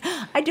want?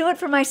 I do it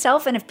for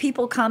myself, and if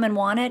people come and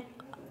want it,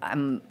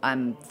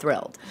 I'm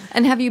thrilled.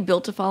 And have you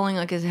built a following?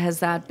 Like, has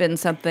that been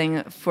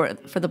something for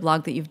the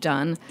blog that you've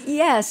done?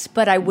 Yes,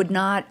 but I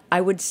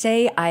would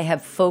say I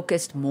have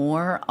focused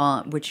more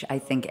on, which I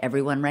think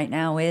everyone right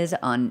now is,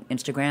 on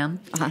Instagram.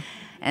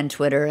 And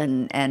Twitter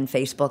and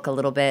Facebook a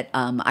little bit.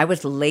 I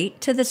was late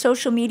to the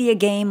social media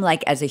game,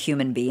 like as a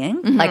human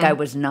being. Like I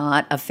was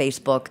not a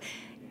Facebook,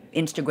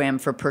 Instagram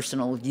for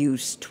personal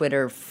use,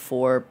 Twitter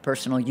for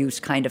personal use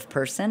kind of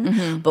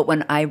person. But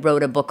when I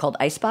wrote a book called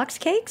Icebox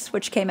Cakes,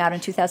 which came out in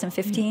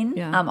 2015,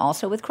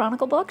 also with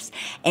Chronicle Books,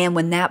 and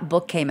when that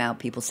book came out,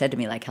 people said to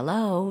me like,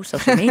 hello,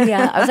 social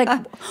media. I was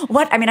like,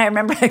 what? I mean, I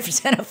remember I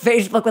sent a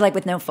Facebook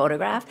with no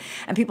photograph,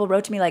 and people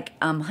wrote to me like,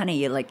 honey,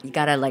 you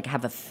gotta like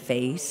have a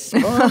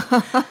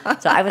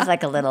Facebook. So I was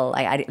like a little,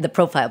 the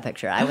profile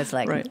picture, I was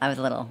like, I was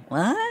a little,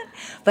 what?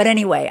 But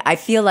anyway, I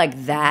feel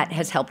like that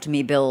has helped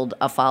me build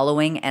a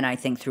following, and I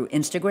think through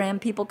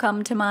Instagram people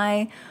come to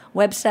my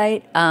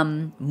website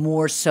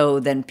more so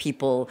than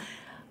people,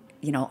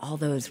 all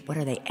those, what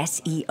are they,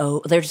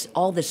 SEO? There's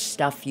all this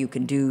stuff you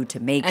can do to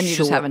make sure. And you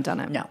just haven't done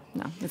it. No,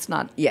 it's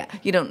not. Yeah.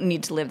 You don't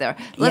need to live there.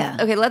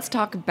 Okay, let's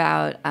talk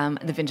about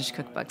the vintage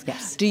cookbooks.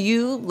 Yes. Do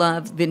you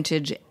love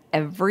vintage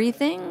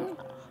everything?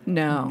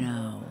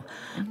 No.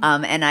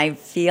 And I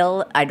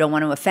feel I don't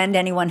want to offend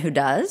anyone who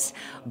does,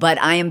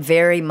 but I am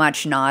very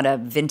much not a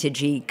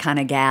vintagey kind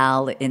of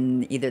gal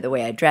in either the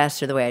way I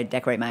dress or the way I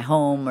decorate my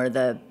home or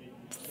the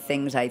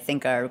things I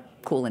think are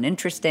cool and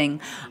interesting.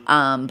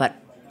 But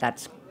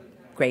that's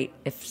great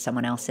if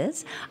someone else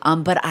is.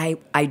 But I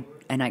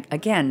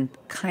again,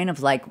 kind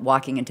of like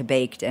walking into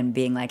Baked and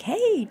being like,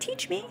 hey,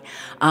 teach me.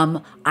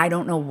 I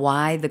don't know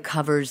why the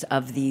covers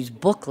of these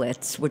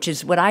booklets, which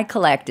is what I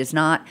collect, is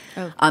not,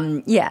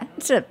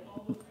 it's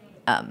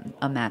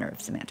a matter of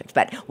semantics.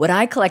 But what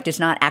I collect is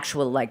not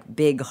actual like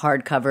big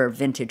hardcover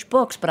vintage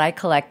books, but I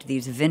collect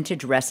these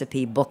vintage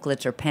recipe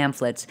booklets or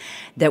pamphlets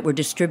that were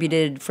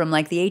distributed from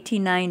like the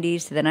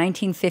 1890s to the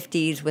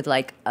 1950s with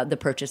like the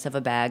purchase of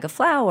a bag of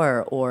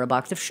flour or a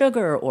box of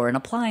sugar or an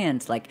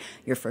appliance like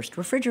your first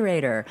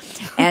refrigerator.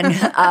 And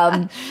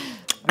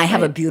I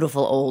have a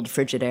beautiful old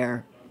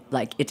Frigidaire.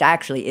 Like, it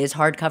actually is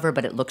hardcover,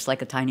 but it looks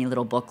like a tiny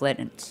little booklet,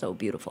 and it's so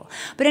beautiful.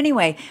 But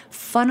anyway,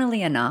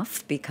 funnily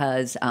enough,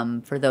 because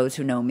for those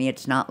who know me,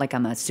 it's not like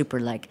I'm a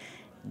super, like,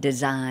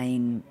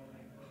 design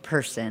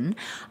person.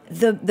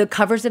 The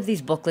covers of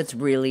these booklets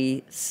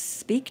really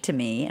speak to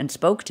me and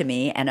spoke to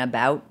me, and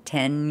about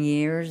 10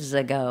 years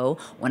ago,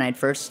 when I'd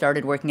first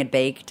started working at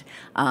Baked,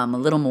 a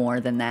little more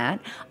than that,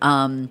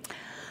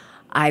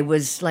 I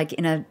was like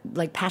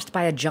passed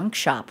by a junk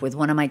shop with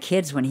one of my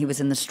kids when he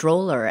was in the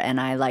stroller, and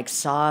I like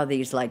saw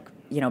these like,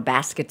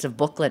 baskets of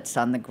booklets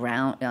on the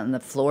ground, on the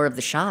floor of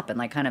the shop, and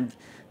like kind of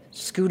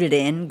scooted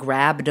in,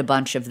 grabbed a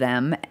bunch of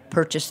them,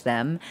 purchased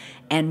them,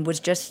 and was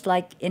just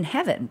like in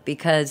heaven,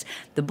 because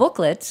the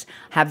booklets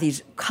have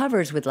these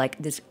covers with like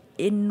this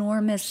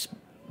enormous,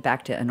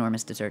 back to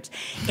enormous desserts,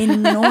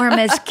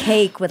 enormous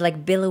cake with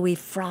like billowy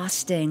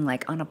frosting,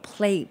 like on a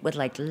plate with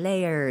like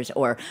layers,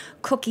 or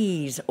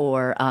cookies,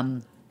 or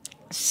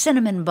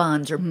cinnamon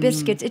buns, or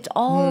biscuits. It's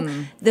all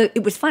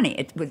it was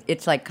funny.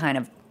 It's like kind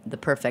of the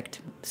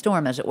perfect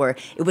storm, as it were.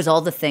 It was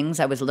all the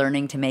things I was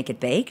learning to make it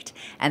Baked,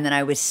 and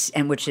then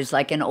which is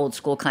like an old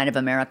school kind of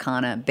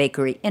Americana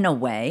bakery in a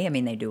way. I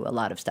mean, they do a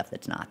lot of stuff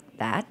that's not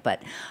that,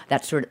 but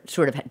that's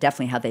sort of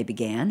definitely how they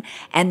began.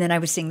 And then I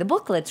was seeing the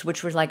booklets,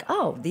 which were like,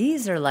 oh,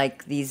 these are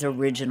like these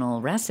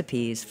original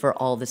recipes for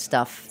all the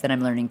stuff that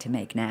I'm learning to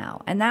make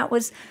now, and that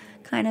was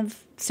kind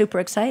of super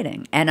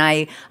exciting. And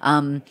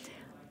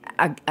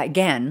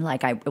again,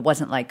 like it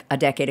wasn't like a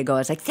decade ago I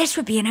was like, this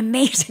would be an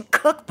amazing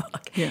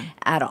cookbook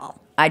at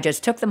all. I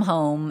just took them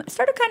home,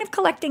 started kind of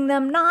collecting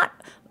them, not,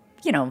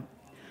 I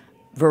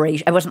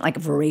wasn't like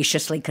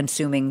voraciously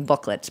consuming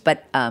booklets,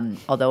 but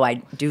although I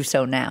do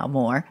so now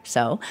more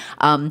so.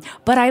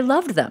 But I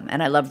loved them,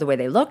 and I loved the way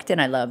they looked,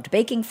 and I loved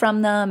baking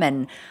from them.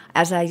 And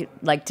as I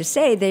like to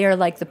say, they are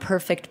like the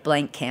perfect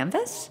blank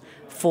canvas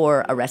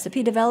for a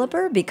recipe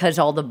developer, because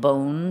all the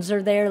bones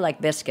are there, like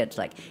biscuits.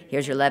 Like,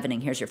 here's your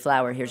leavening, here's your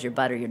flour, here's your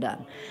butter, you're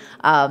done.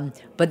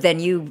 But then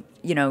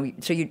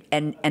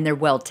and they're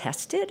well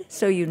tested,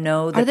 so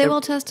that are they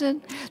well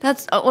tested?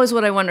 That's always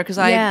what I wonder, because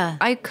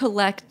I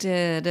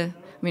collected, I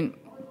mean,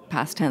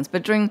 past tense,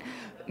 but during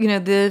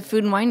the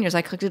Food and Wine years,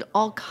 I collected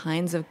all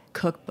kinds of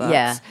cookbooks.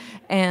 Yeah.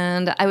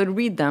 And I would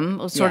read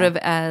them sort of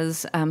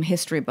as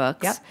history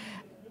books. Yep.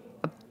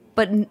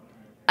 But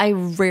I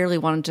rarely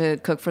wanted to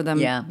cook for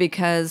them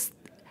because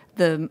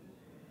the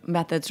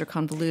methods are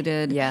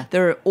convoluted. Yeah.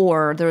 There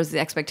was the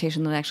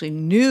expectation that I actually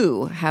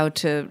knew how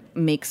to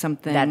make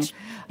something.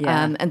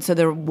 And so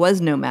there was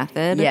no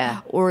method.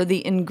 Yeah. Or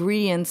the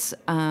ingredients,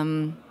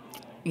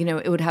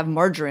 it would have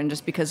margarine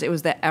just because it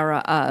was the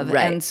era of.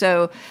 Right. And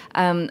so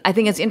I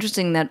think it's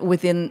interesting that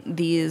within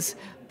these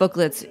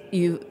booklets,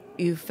 you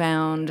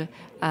found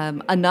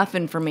enough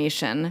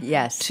information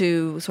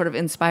to sort of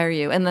inspire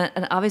you, and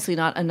obviously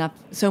not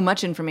so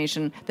much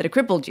information that it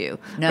crippled you,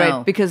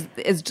 right? Because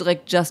it's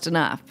like just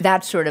enough.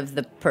 That's sort of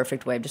the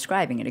perfect way of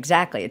describing it.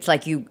 Exactly. It's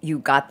like you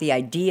got the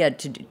idea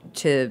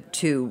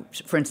to,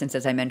 for instance,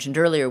 as I mentioned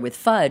earlier with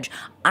fudge,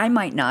 I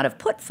might not have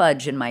put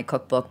fudge in my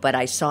cookbook, but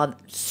I saw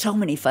so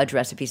many fudge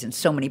recipes and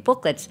so many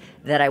booklets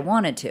that I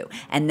wanted to.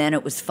 And then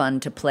it was fun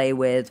to play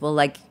with, well,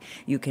 like,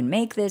 you can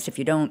make this if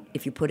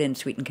you put in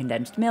sweetened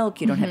condensed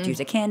milk, you don't have to use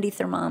a candy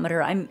thermometer.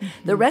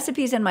 The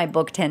recipes in my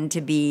book tend to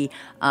be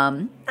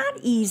not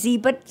easy,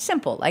 but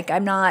simple. Like,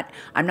 I'm not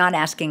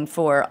asking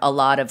for a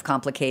lot of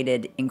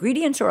complicated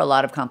ingredients or a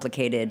lot of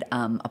complicated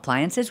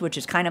appliances, which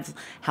is kind of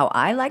how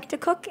I like to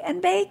cook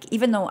and bake,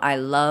 even though I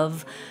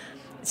love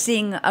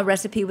seeing a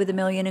recipe with a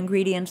million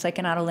ingredients, like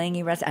an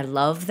Ottolenghi recipe. I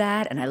love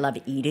that, and I love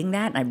eating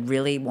that, and I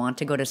really want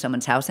to go to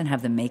someone's house and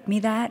have them make me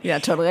that. Yeah,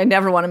 totally. I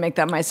never want to make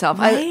that myself.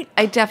 Right?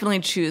 I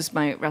definitely choose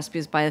my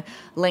recipes by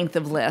length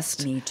of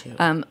list. Me too.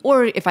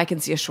 Or if I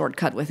can see a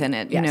shortcut within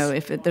it.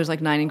 Yes. If there's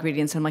like 9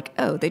 ingredients, I'm like,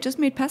 oh, they just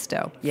made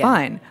pesto. Yeah.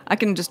 Fine. I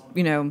can just,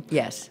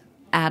 Yes.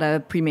 add a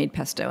pre-made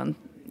pesto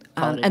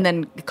and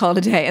then call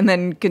it a day, and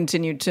then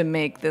continue to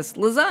make this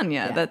lasagna.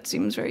 Yeah. That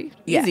seems very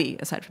easy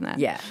aside from that.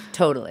 Yeah,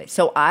 totally.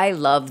 So I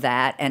love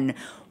that. And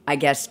I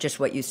guess just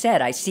what you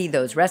said, I see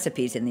those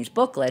recipes in these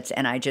booklets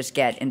and I just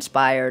get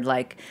inspired.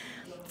 Like,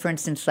 for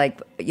instance, I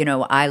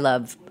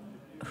love,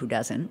 who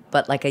doesn't,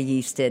 but like a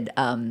yeasted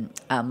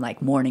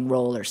like morning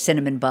roll or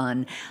cinnamon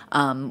bun.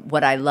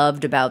 What I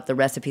loved about the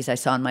recipes I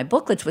saw in my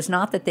booklets was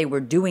not that they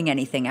were doing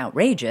anything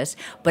outrageous,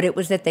 but it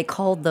was that they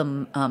called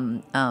them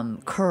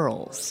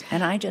curls.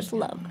 And I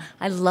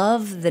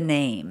love the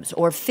names.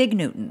 Or fig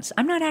Newtons.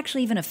 I'm not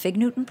actually even a fig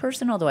Newton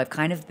person, although I've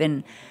kind of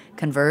been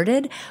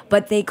converted,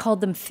 but they called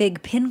them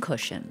fig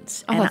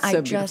pincushions. Oh, and that's so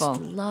I beautiful.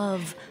 just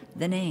love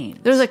the names.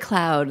 There's a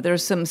cloud.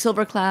 There's some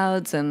silver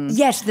clouds and...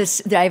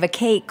 Yes, I have a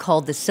cake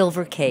called the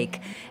silver cake,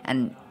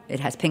 and it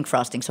has pink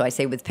frosting, so I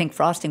say with pink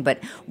frosting,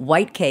 but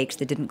white cakes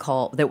that didn't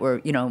call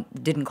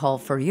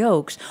for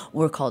yolks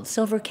were called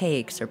silver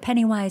cakes or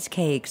Pennywise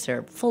cakes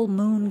or full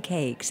moon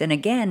cakes. And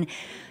again,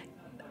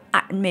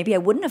 maybe I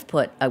wouldn't have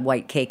put a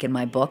white cake in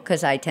my book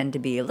because I tend to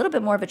be a little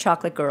bit more of a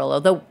chocolate girl,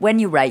 although when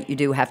you write, you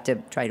do have to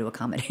try to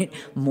accommodate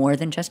more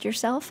than just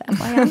yourself,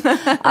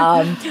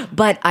 FYI.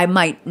 But I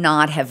might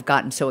not have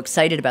gotten so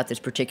excited about this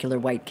particular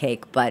white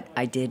cake, but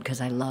I did because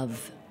I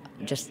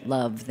just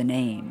love the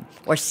name.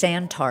 Or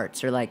sand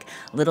tarts, or like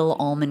little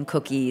almond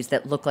cookies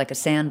that look like a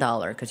sand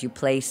dollar because you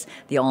place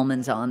the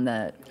almonds on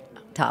the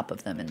top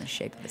of them in the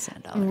shape of a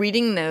sand dollar.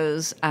 Reading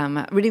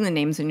the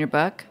names in your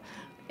book,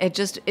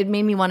 it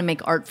made me want to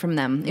make art from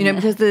them,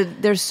 because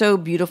they're so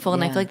beautiful,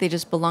 and I feel like they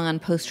just belong on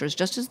posters,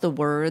 just as the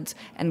words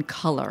and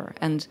color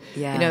and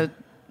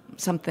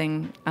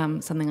something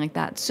like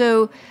that.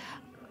 So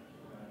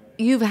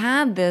you've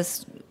had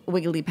this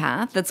wiggly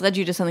path that's led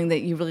you to something that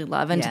you really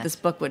love, and to this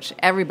book, which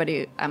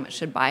everybody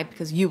should buy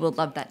because you will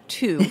love that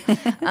too.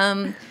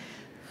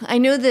 I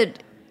know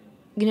that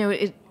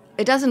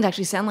it doesn't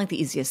actually sound like the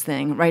easiest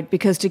thing, right?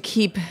 Because to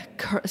keep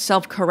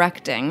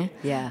self-correcting.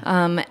 Yeah.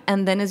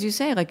 And then, as you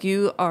say, like,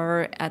 you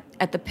are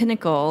at the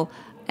pinnacle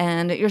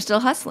and you're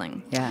still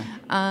hustling.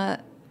 Yeah.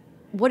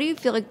 What do you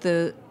feel like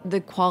the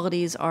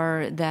qualities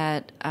are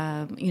that,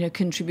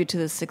 contribute to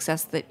the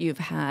success that you've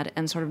had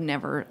and sort of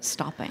never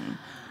stopping?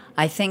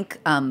 I think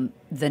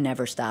the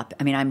never stop.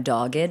 I mean, I'm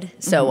dogged,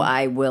 so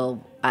I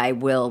will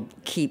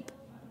keep...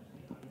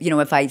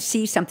 if I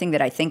see something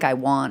that I think I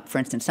want, for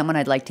instance, someone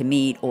I'd like to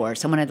meet or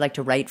someone I'd like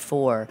to write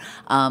for,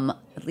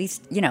 at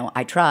least,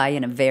 I try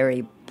in a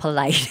very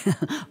polite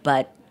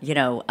but,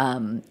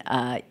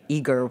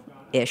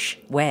 eager-ish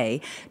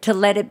way to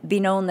let it be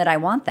known that I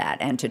want that,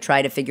 and to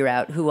try to figure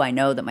out who I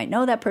know that might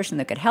know that person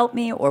that could help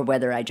me, or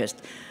whether I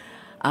just...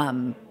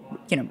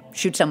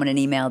 shoot someone an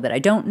email that I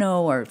don't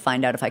know, or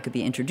find out if I could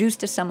be introduced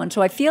to someone.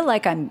 So I feel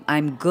like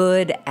I'm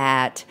good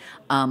at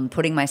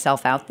putting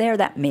myself out there.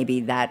 That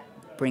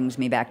brings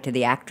me back to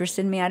the actress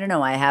in me. I don't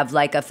know. I have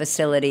like a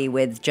facility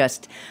with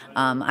just,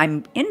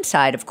 I'm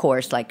inside, of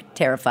course, like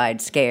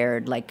terrified,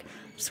 scared, like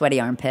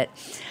sweaty armpit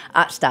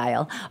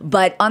style.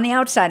 But on the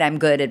outside, I'm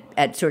good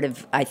at sort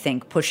of, I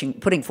think,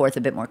 putting forth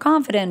a bit more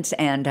confidence.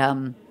 And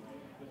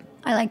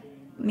I like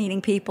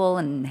meeting people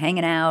and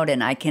hanging out,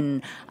 and I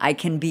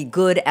can be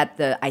good at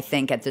the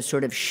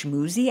sort of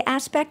schmoozy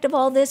aspect of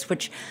all this,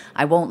 which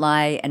I won't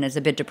lie and is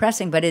a bit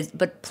depressing,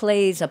 but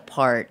plays a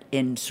part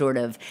in sort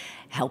of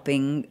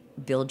helping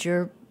build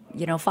your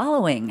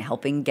following,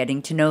 helping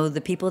getting to know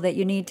the people that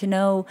you need to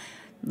know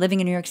living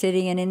in New York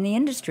City and in the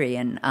industry.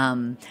 And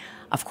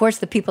of course,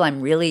 the people I'm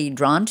really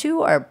drawn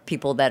to are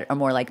people that are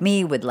more like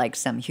me, with like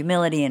some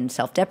humility and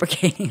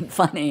self-deprecating and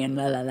funny and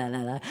la la la la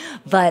la.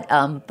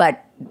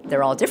 But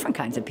they're all different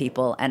kinds of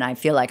people, and I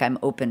feel like I'm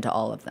open to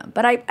all of them.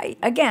 But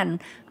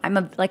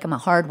I'm a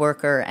hard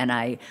worker,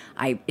 and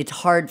it's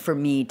hard for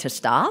me to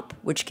stop,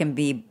 which can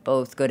be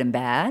both good and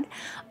bad.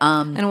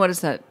 And what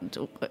does that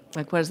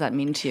what does that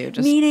mean to you?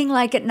 Meaning,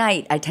 like at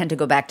night, I tend to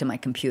go back to my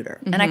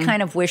computer, and I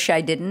kind of wish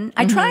I didn't.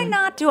 I try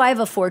not to. I have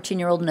a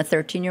 14-year-old and a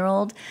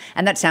 13-year-old,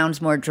 and that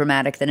sounds more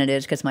dramatic than it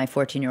is because my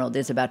 14-year-old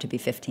is about to be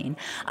 15.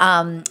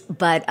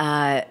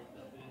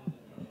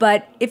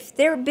 But if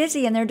they're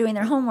busy and they're doing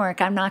their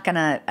homework, I'm not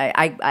gonna.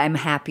 I'm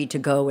happy to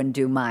go and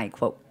do my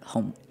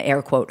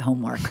air quote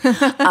homework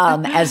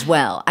as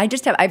well. I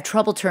have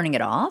trouble turning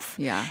it off.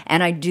 Yeah,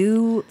 and I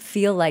do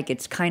feel like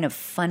it's kind of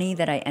funny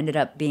that I ended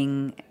up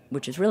being,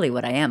 which is really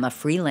what I am, a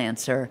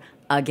freelancer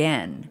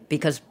again.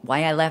 Because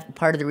why I left,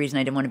 part of the reason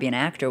I didn't want to be an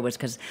actor was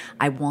because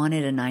I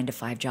wanted a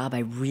 9-to-5 job. I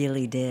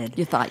really did.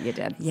 You thought you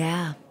did.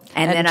 Yeah.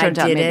 And then it turned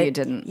out maybe it. you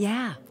didn't.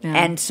 Yeah.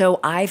 And so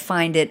I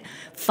find it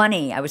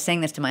funny. I was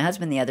saying this to my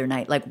husband the other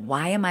night. Like,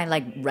 why am I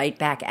like right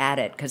back at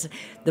it? Because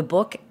the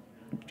book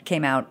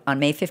came out on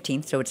May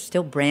 15th, so it's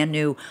still brand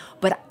new.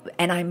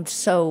 And I'm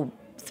so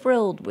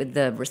thrilled with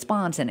the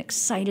response and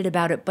excited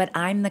about it. But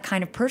I'm the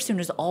kind of person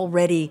who's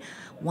already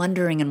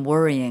wondering and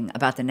worrying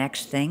about the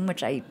next thing,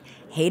 which I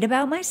hate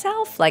about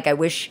myself. Like,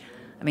 it's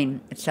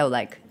so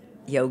like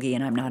yogi,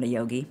 and I'm not a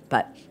yogi,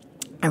 but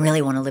I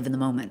really want to live in the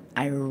moment.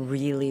 I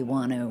really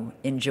want to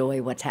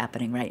enjoy what's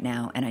happening right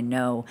now. And I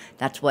know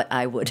that's what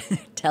I would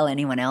tell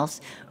anyone else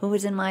who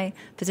was in my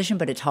position,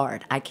 but it's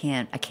hard. I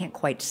can't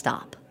quite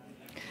stop.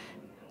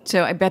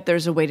 So I bet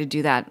there's a way to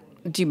do that.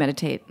 Do you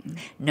meditate?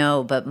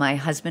 No, but my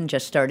husband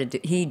just started.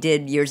 He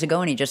did years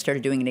ago, and he just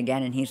started doing it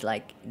again. And he's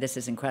like, "This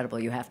is incredible.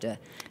 You have to.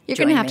 You're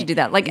going to have to do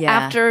that. Like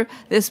after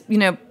this,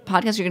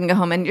 podcast, you're going to go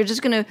home, and you're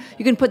just going to.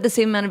 You can put the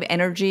same amount of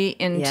energy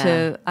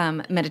into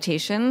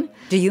meditation.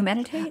 Do you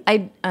meditate?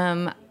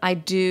 I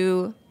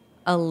do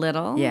a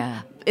little.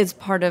 Yeah, it's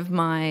part of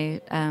my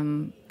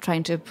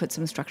trying to put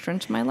some structure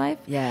into my life.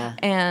 Yeah,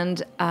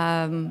 and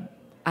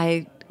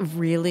I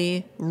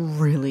really,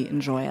 really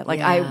enjoy it.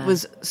 Like, I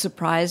was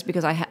surprised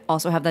because I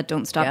also have that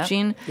don't stop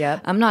gene. Yeah.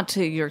 I'm not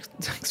to your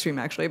extreme,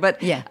 actually, but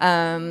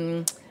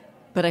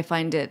but I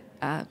find it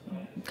kind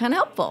of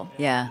helpful.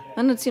 Yeah.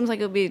 And it seems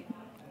like it would be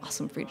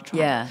awesome for you to try.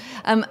 Yeah.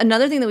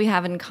 Another thing that we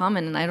have in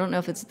common, and I don't know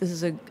if this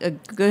is a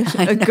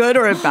good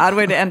or a bad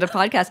way to end a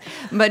podcast,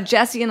 but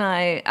Jesse and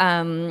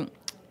I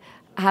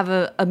have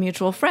a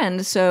mutual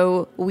friend,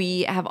 so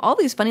we have all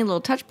these funny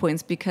little touch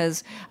points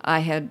because I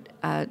had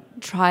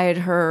tried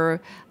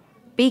her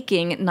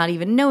baking, not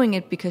even knowing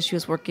it, because she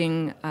was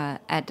working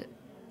at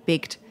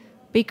Baked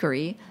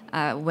Bakery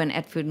when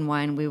at Food and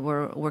Wine we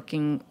were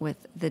working with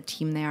the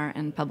team there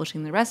and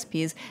publishing the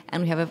recipes,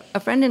 and we have a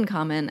friend in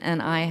common,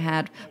 and I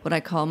had what I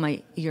call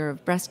my year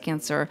of breast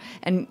cancer,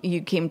 and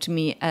you came to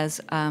me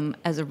as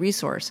a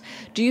resource.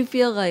 Do you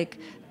feel like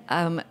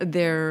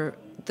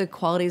the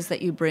qualities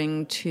that you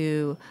bring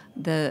to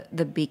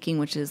the baking,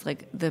 which is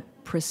like the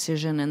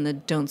precision and the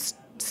don't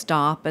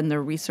stop and the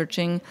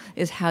researching,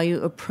 is how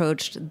you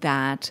approached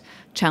that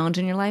challenge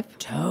in your life?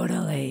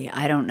 Totally.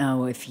 I don't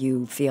know if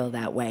you feel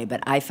that way,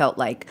 but I felt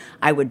like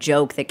I would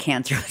joke that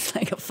cancer was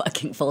like a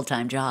fucking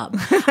full-time job.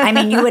 I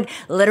mean, you would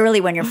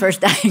literally, when you're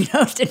first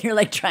diagnosed and you're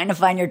like trying to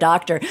find your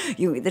doctor,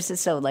 this is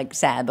so like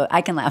sad, but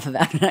I can laugh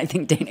about it. I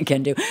think Dana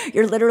can do.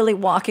 You're literally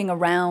walking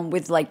around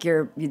with like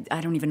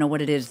I don't even know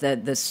what it is,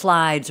 the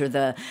slides or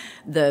the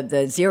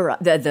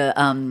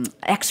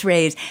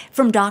x-rays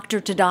from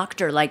doctor to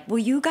doctor. Like, will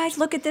you guys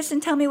look at this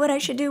and tell me what I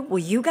should do? Will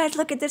you guys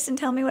look at this and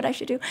tell me what I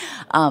should do?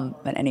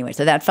 But anyway,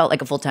 so that felt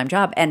like a full-time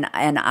job, and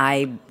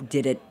I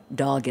did it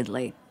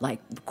doggedly, like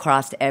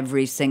crossed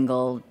every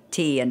single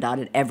T and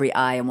dotted every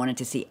I, and wanted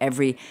to see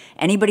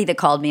anybody that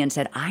called me and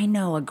said, I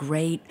know a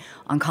great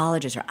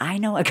oncologist, or I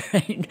know a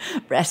great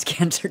breast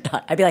cancer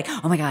doctor. I'd be like,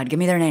 oh my God, give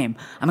me their name.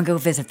 I'm going to go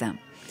visit them.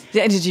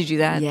 Yeah, did you do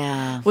that?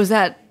 Yeah. Was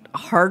that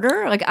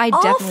harder? Like,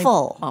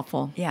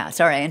 awful. Yeah,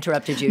 sorry, I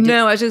interrupted you.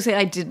 No, I was just going to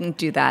say I didn't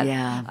do that.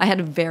 Yeah. I had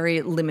a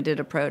very limited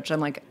approach.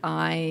 I'm like,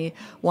 I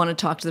want to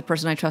talk to the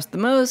person I trust the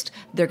most.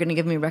 They're going to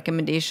give me a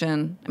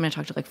recommendation. I'm going to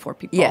talk to like 4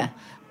 people. Yeah.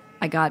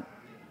 I got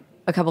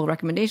a couple of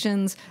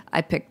recommendations.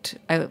 I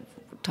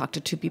talked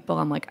to 2 people.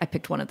 I'm like, I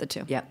picked one of the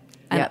 2. Yep.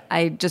 And yep.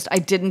 I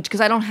didn't,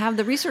 because I don't have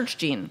the research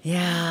gene.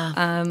 Yeah.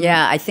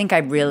 I think I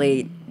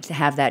really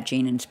have that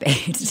gene in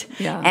spades.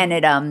 Yeah. And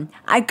it,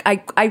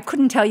 I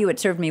couldn't tell you it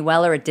served me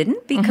well or it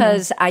didn't,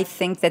 because I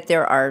think that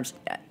there are,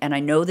 and I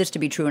know this to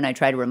be true, and I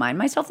try to remind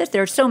myself this,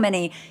 there are so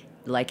many,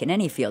 like in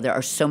any field, there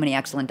are so many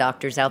excellent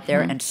doctors out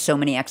there and so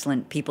many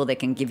excellent people that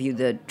can give you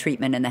the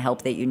treatment and the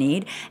help that you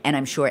need. And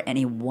I'm sure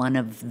any one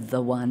of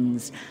the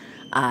ones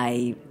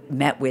I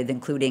met with,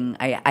 including,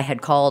 I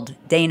had called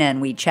Dana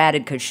and we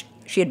chatted because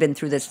she had been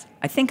through this,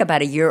 I think,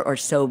 about a year or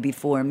so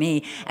before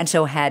me, and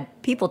so had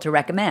people to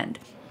recommend.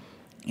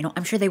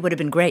 I'm sure they would have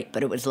been great,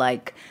 but it was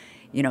like,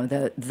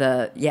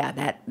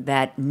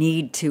 that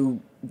need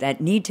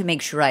to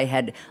make sure I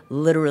had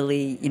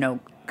literally,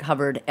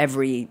 covered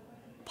every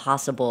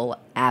possible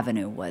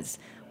avenue was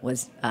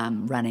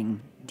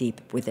running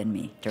deep within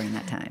me during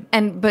that time.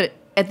 But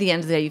at the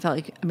end of the day, you felt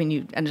like,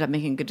 you ended up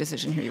making a good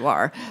decision. Here you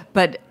are.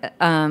 But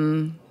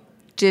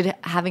did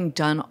having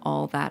done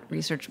all that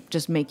research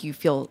just make you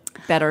feel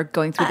better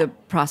going through the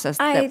process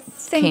that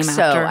came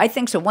after? I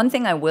think so. One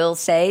thing I will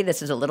say,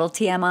 this is a little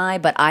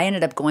TMI, but I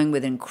ended up going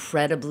with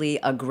incredibly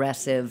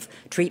aggressive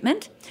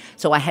treatment.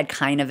 So I had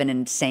kind of an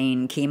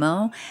insane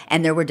chemo.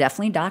 And there were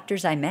definitely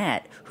doctors I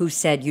met who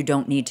said, you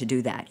don't need to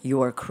do that.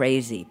 You're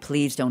crazy.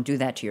 Please don't do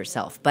that to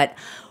yourself. But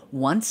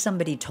once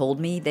somebody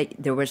told me that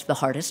there was the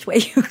hardest way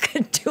you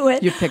could do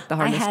it, you picked the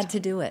hardest. I had to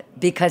do it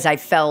because I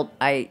felt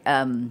I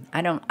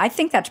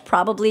think that's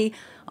probably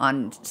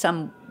on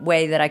some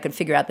way that I could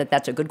figure out that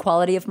that's a good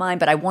quality of mine,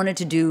 but I wanted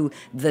to do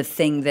the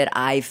thing that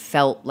I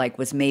felt like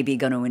was maybe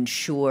going to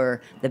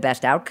ensure the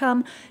best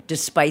outcome,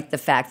 despite the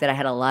fact that I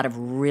had a lot of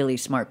really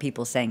smart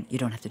people saying, you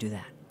don't have to do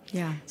that.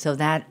 Yeah. So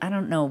that, I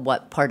don't know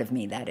what part of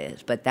me that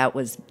is, but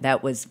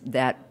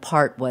that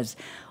part was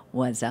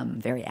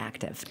very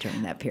active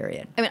during that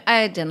period.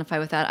 I identify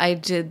with that. I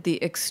did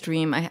the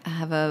extreme. I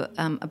have a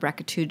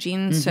BRCA2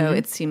 gene, so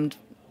it seemed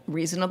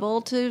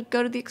reasonable to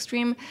go to the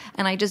extreme.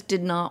 And I just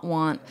did not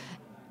want,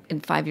 in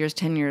 5 years,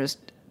 10 years,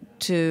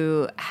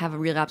 to have a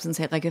relapse and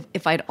say, like,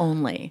 if I'd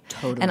only.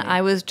 Totally. And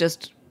I was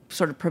just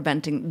sort of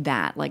preventing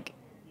that. Like,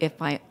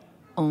 if I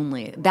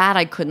only. That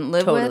I couldn't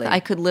live with. I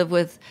could live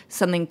with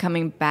something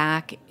coming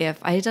back if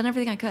I had done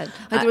everything I could.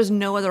 Like, there was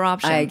no other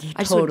option. I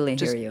totally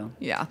hear you.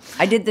 Yeah.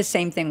 I did the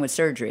same thing with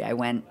surgery. I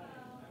went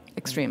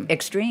extreme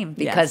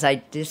because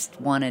I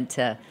just wanted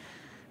to,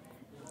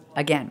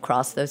 again,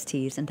 cross those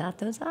T's and dot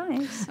those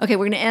I's. Okay,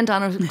 we're going to end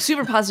on a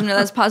super positive note.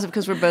 That's positive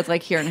because we're both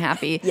like here and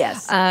happy.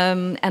 Yes.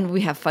 And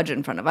we have fudge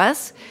in front of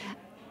us.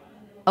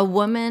 A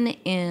woman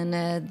in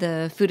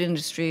the food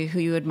industry who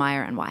you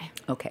admire and why?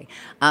 Okay.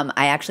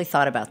 I actually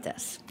thought about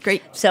this.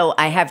 Great. So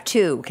I have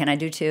two. Can I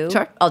do two?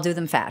 Sure. I'll do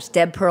them fast.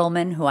 Deb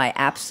Perlman, who I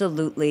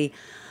absolutely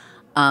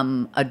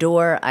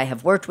adore. I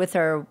have worked with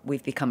her.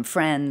 We've become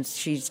friends.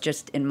 She's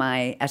just, in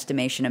my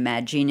estimation, a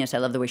mad genius. I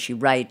love the way she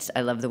writes.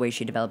 I love the way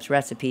she develops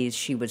recipes.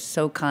 She was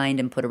so kind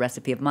and put a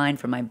recipe of mine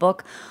for my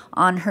book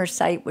on her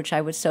site, which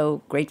I was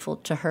so grateful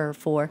to her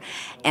for.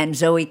 And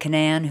Zoe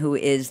Canaan, who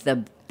is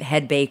the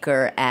head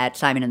baker at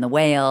Simon and the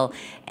Whale,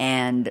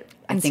 and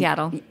I think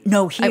Seattle.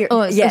 No, here.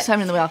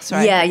 Simon and the Whale.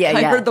 Sorry, yeah.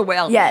 I heard the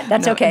Whale. Yeah,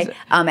 that's okay.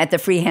 At the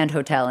Freehand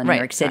Hotel in New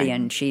York City, sorry.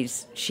 and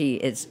she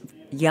is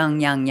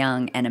young,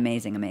 and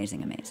amazing.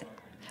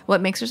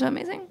 What makes her so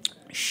amazing?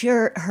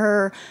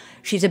 Sure,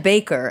 she's a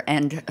baker,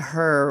 and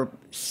her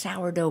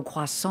sourdough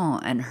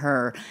croissant, and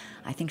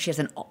I think she has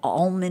an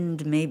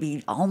almond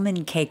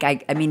cake.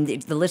 I mean,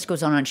 the list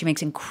goes on and on. She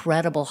makes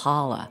incredible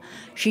challah.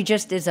 She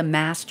just is a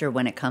master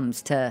when it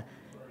comes to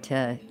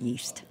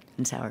yeast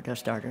and sourdough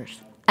starters.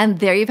 And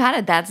there you've had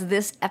it. That's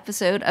this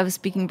episode of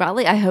Speaking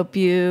Broadly. I hope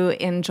you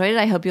enjoyed it.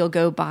 I hope you'll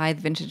go buy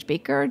The Vintage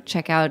Baker.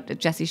 Check out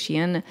Jessie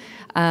Sheehan.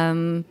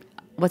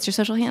 What's your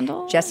social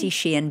handle? Jessie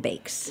Sheehan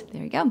Bakes.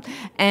 There you go.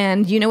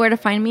 And you know where to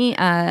find me,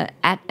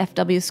 at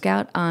FW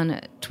Scout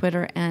on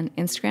Twitter and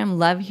Instagram.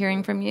 Love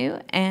hearing from you.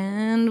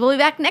 And we'll be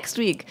back next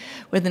week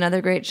with another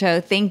great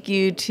show. Thank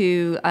you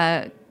to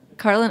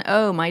Carlin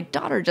O. My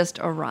daughter just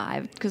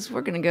arrived because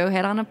we're going to go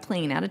head on a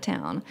plane out of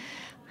town.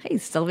 Hey,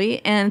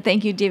 Sylvie. And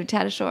thank you, David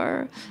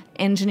Tadashore,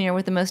 engineer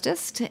with the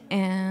mostest.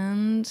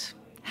 And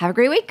have a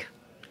great week.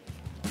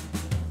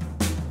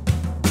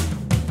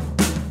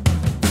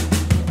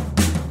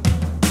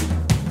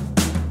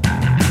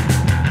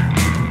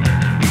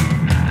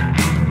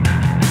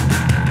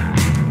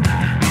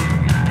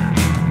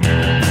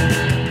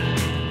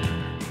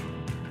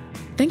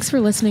 Thanks for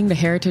listening to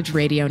Heritage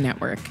Radio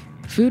Network,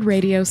 food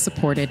radio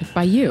supported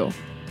by you.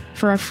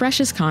 For our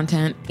freshest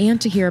content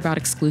and to hear about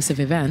exclusive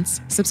events,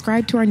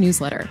 subscribe to our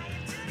newsletter.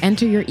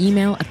 Enter your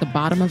email at the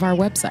bottom of our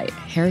website,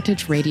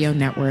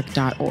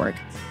 heritageradionetwork.org.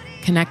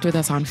 Connect with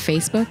us on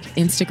Facebook,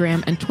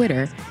 Instagram, and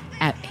Twitter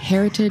at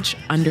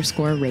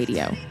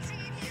heritage_radio.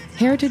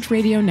 Heritage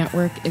Radio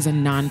Network is a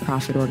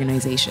nonprofit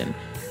organization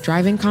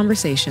driving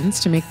conversations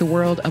to make the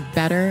world a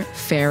better,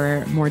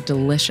 fairer, more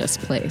delicious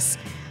place.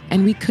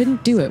 And we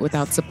couldn't do it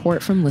without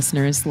support from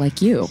listeners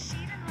like you.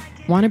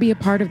 Want to be a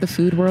part of the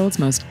food world's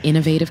most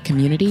innovative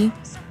community?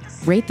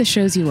 Rate the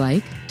shows you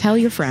like, tell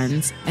your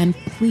friends, and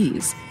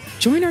please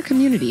join our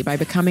community by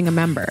becoming a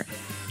member.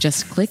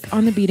 Just click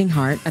on the beating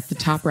heart at the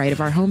top right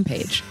of our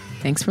homepage.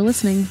 Thanks for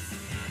listening.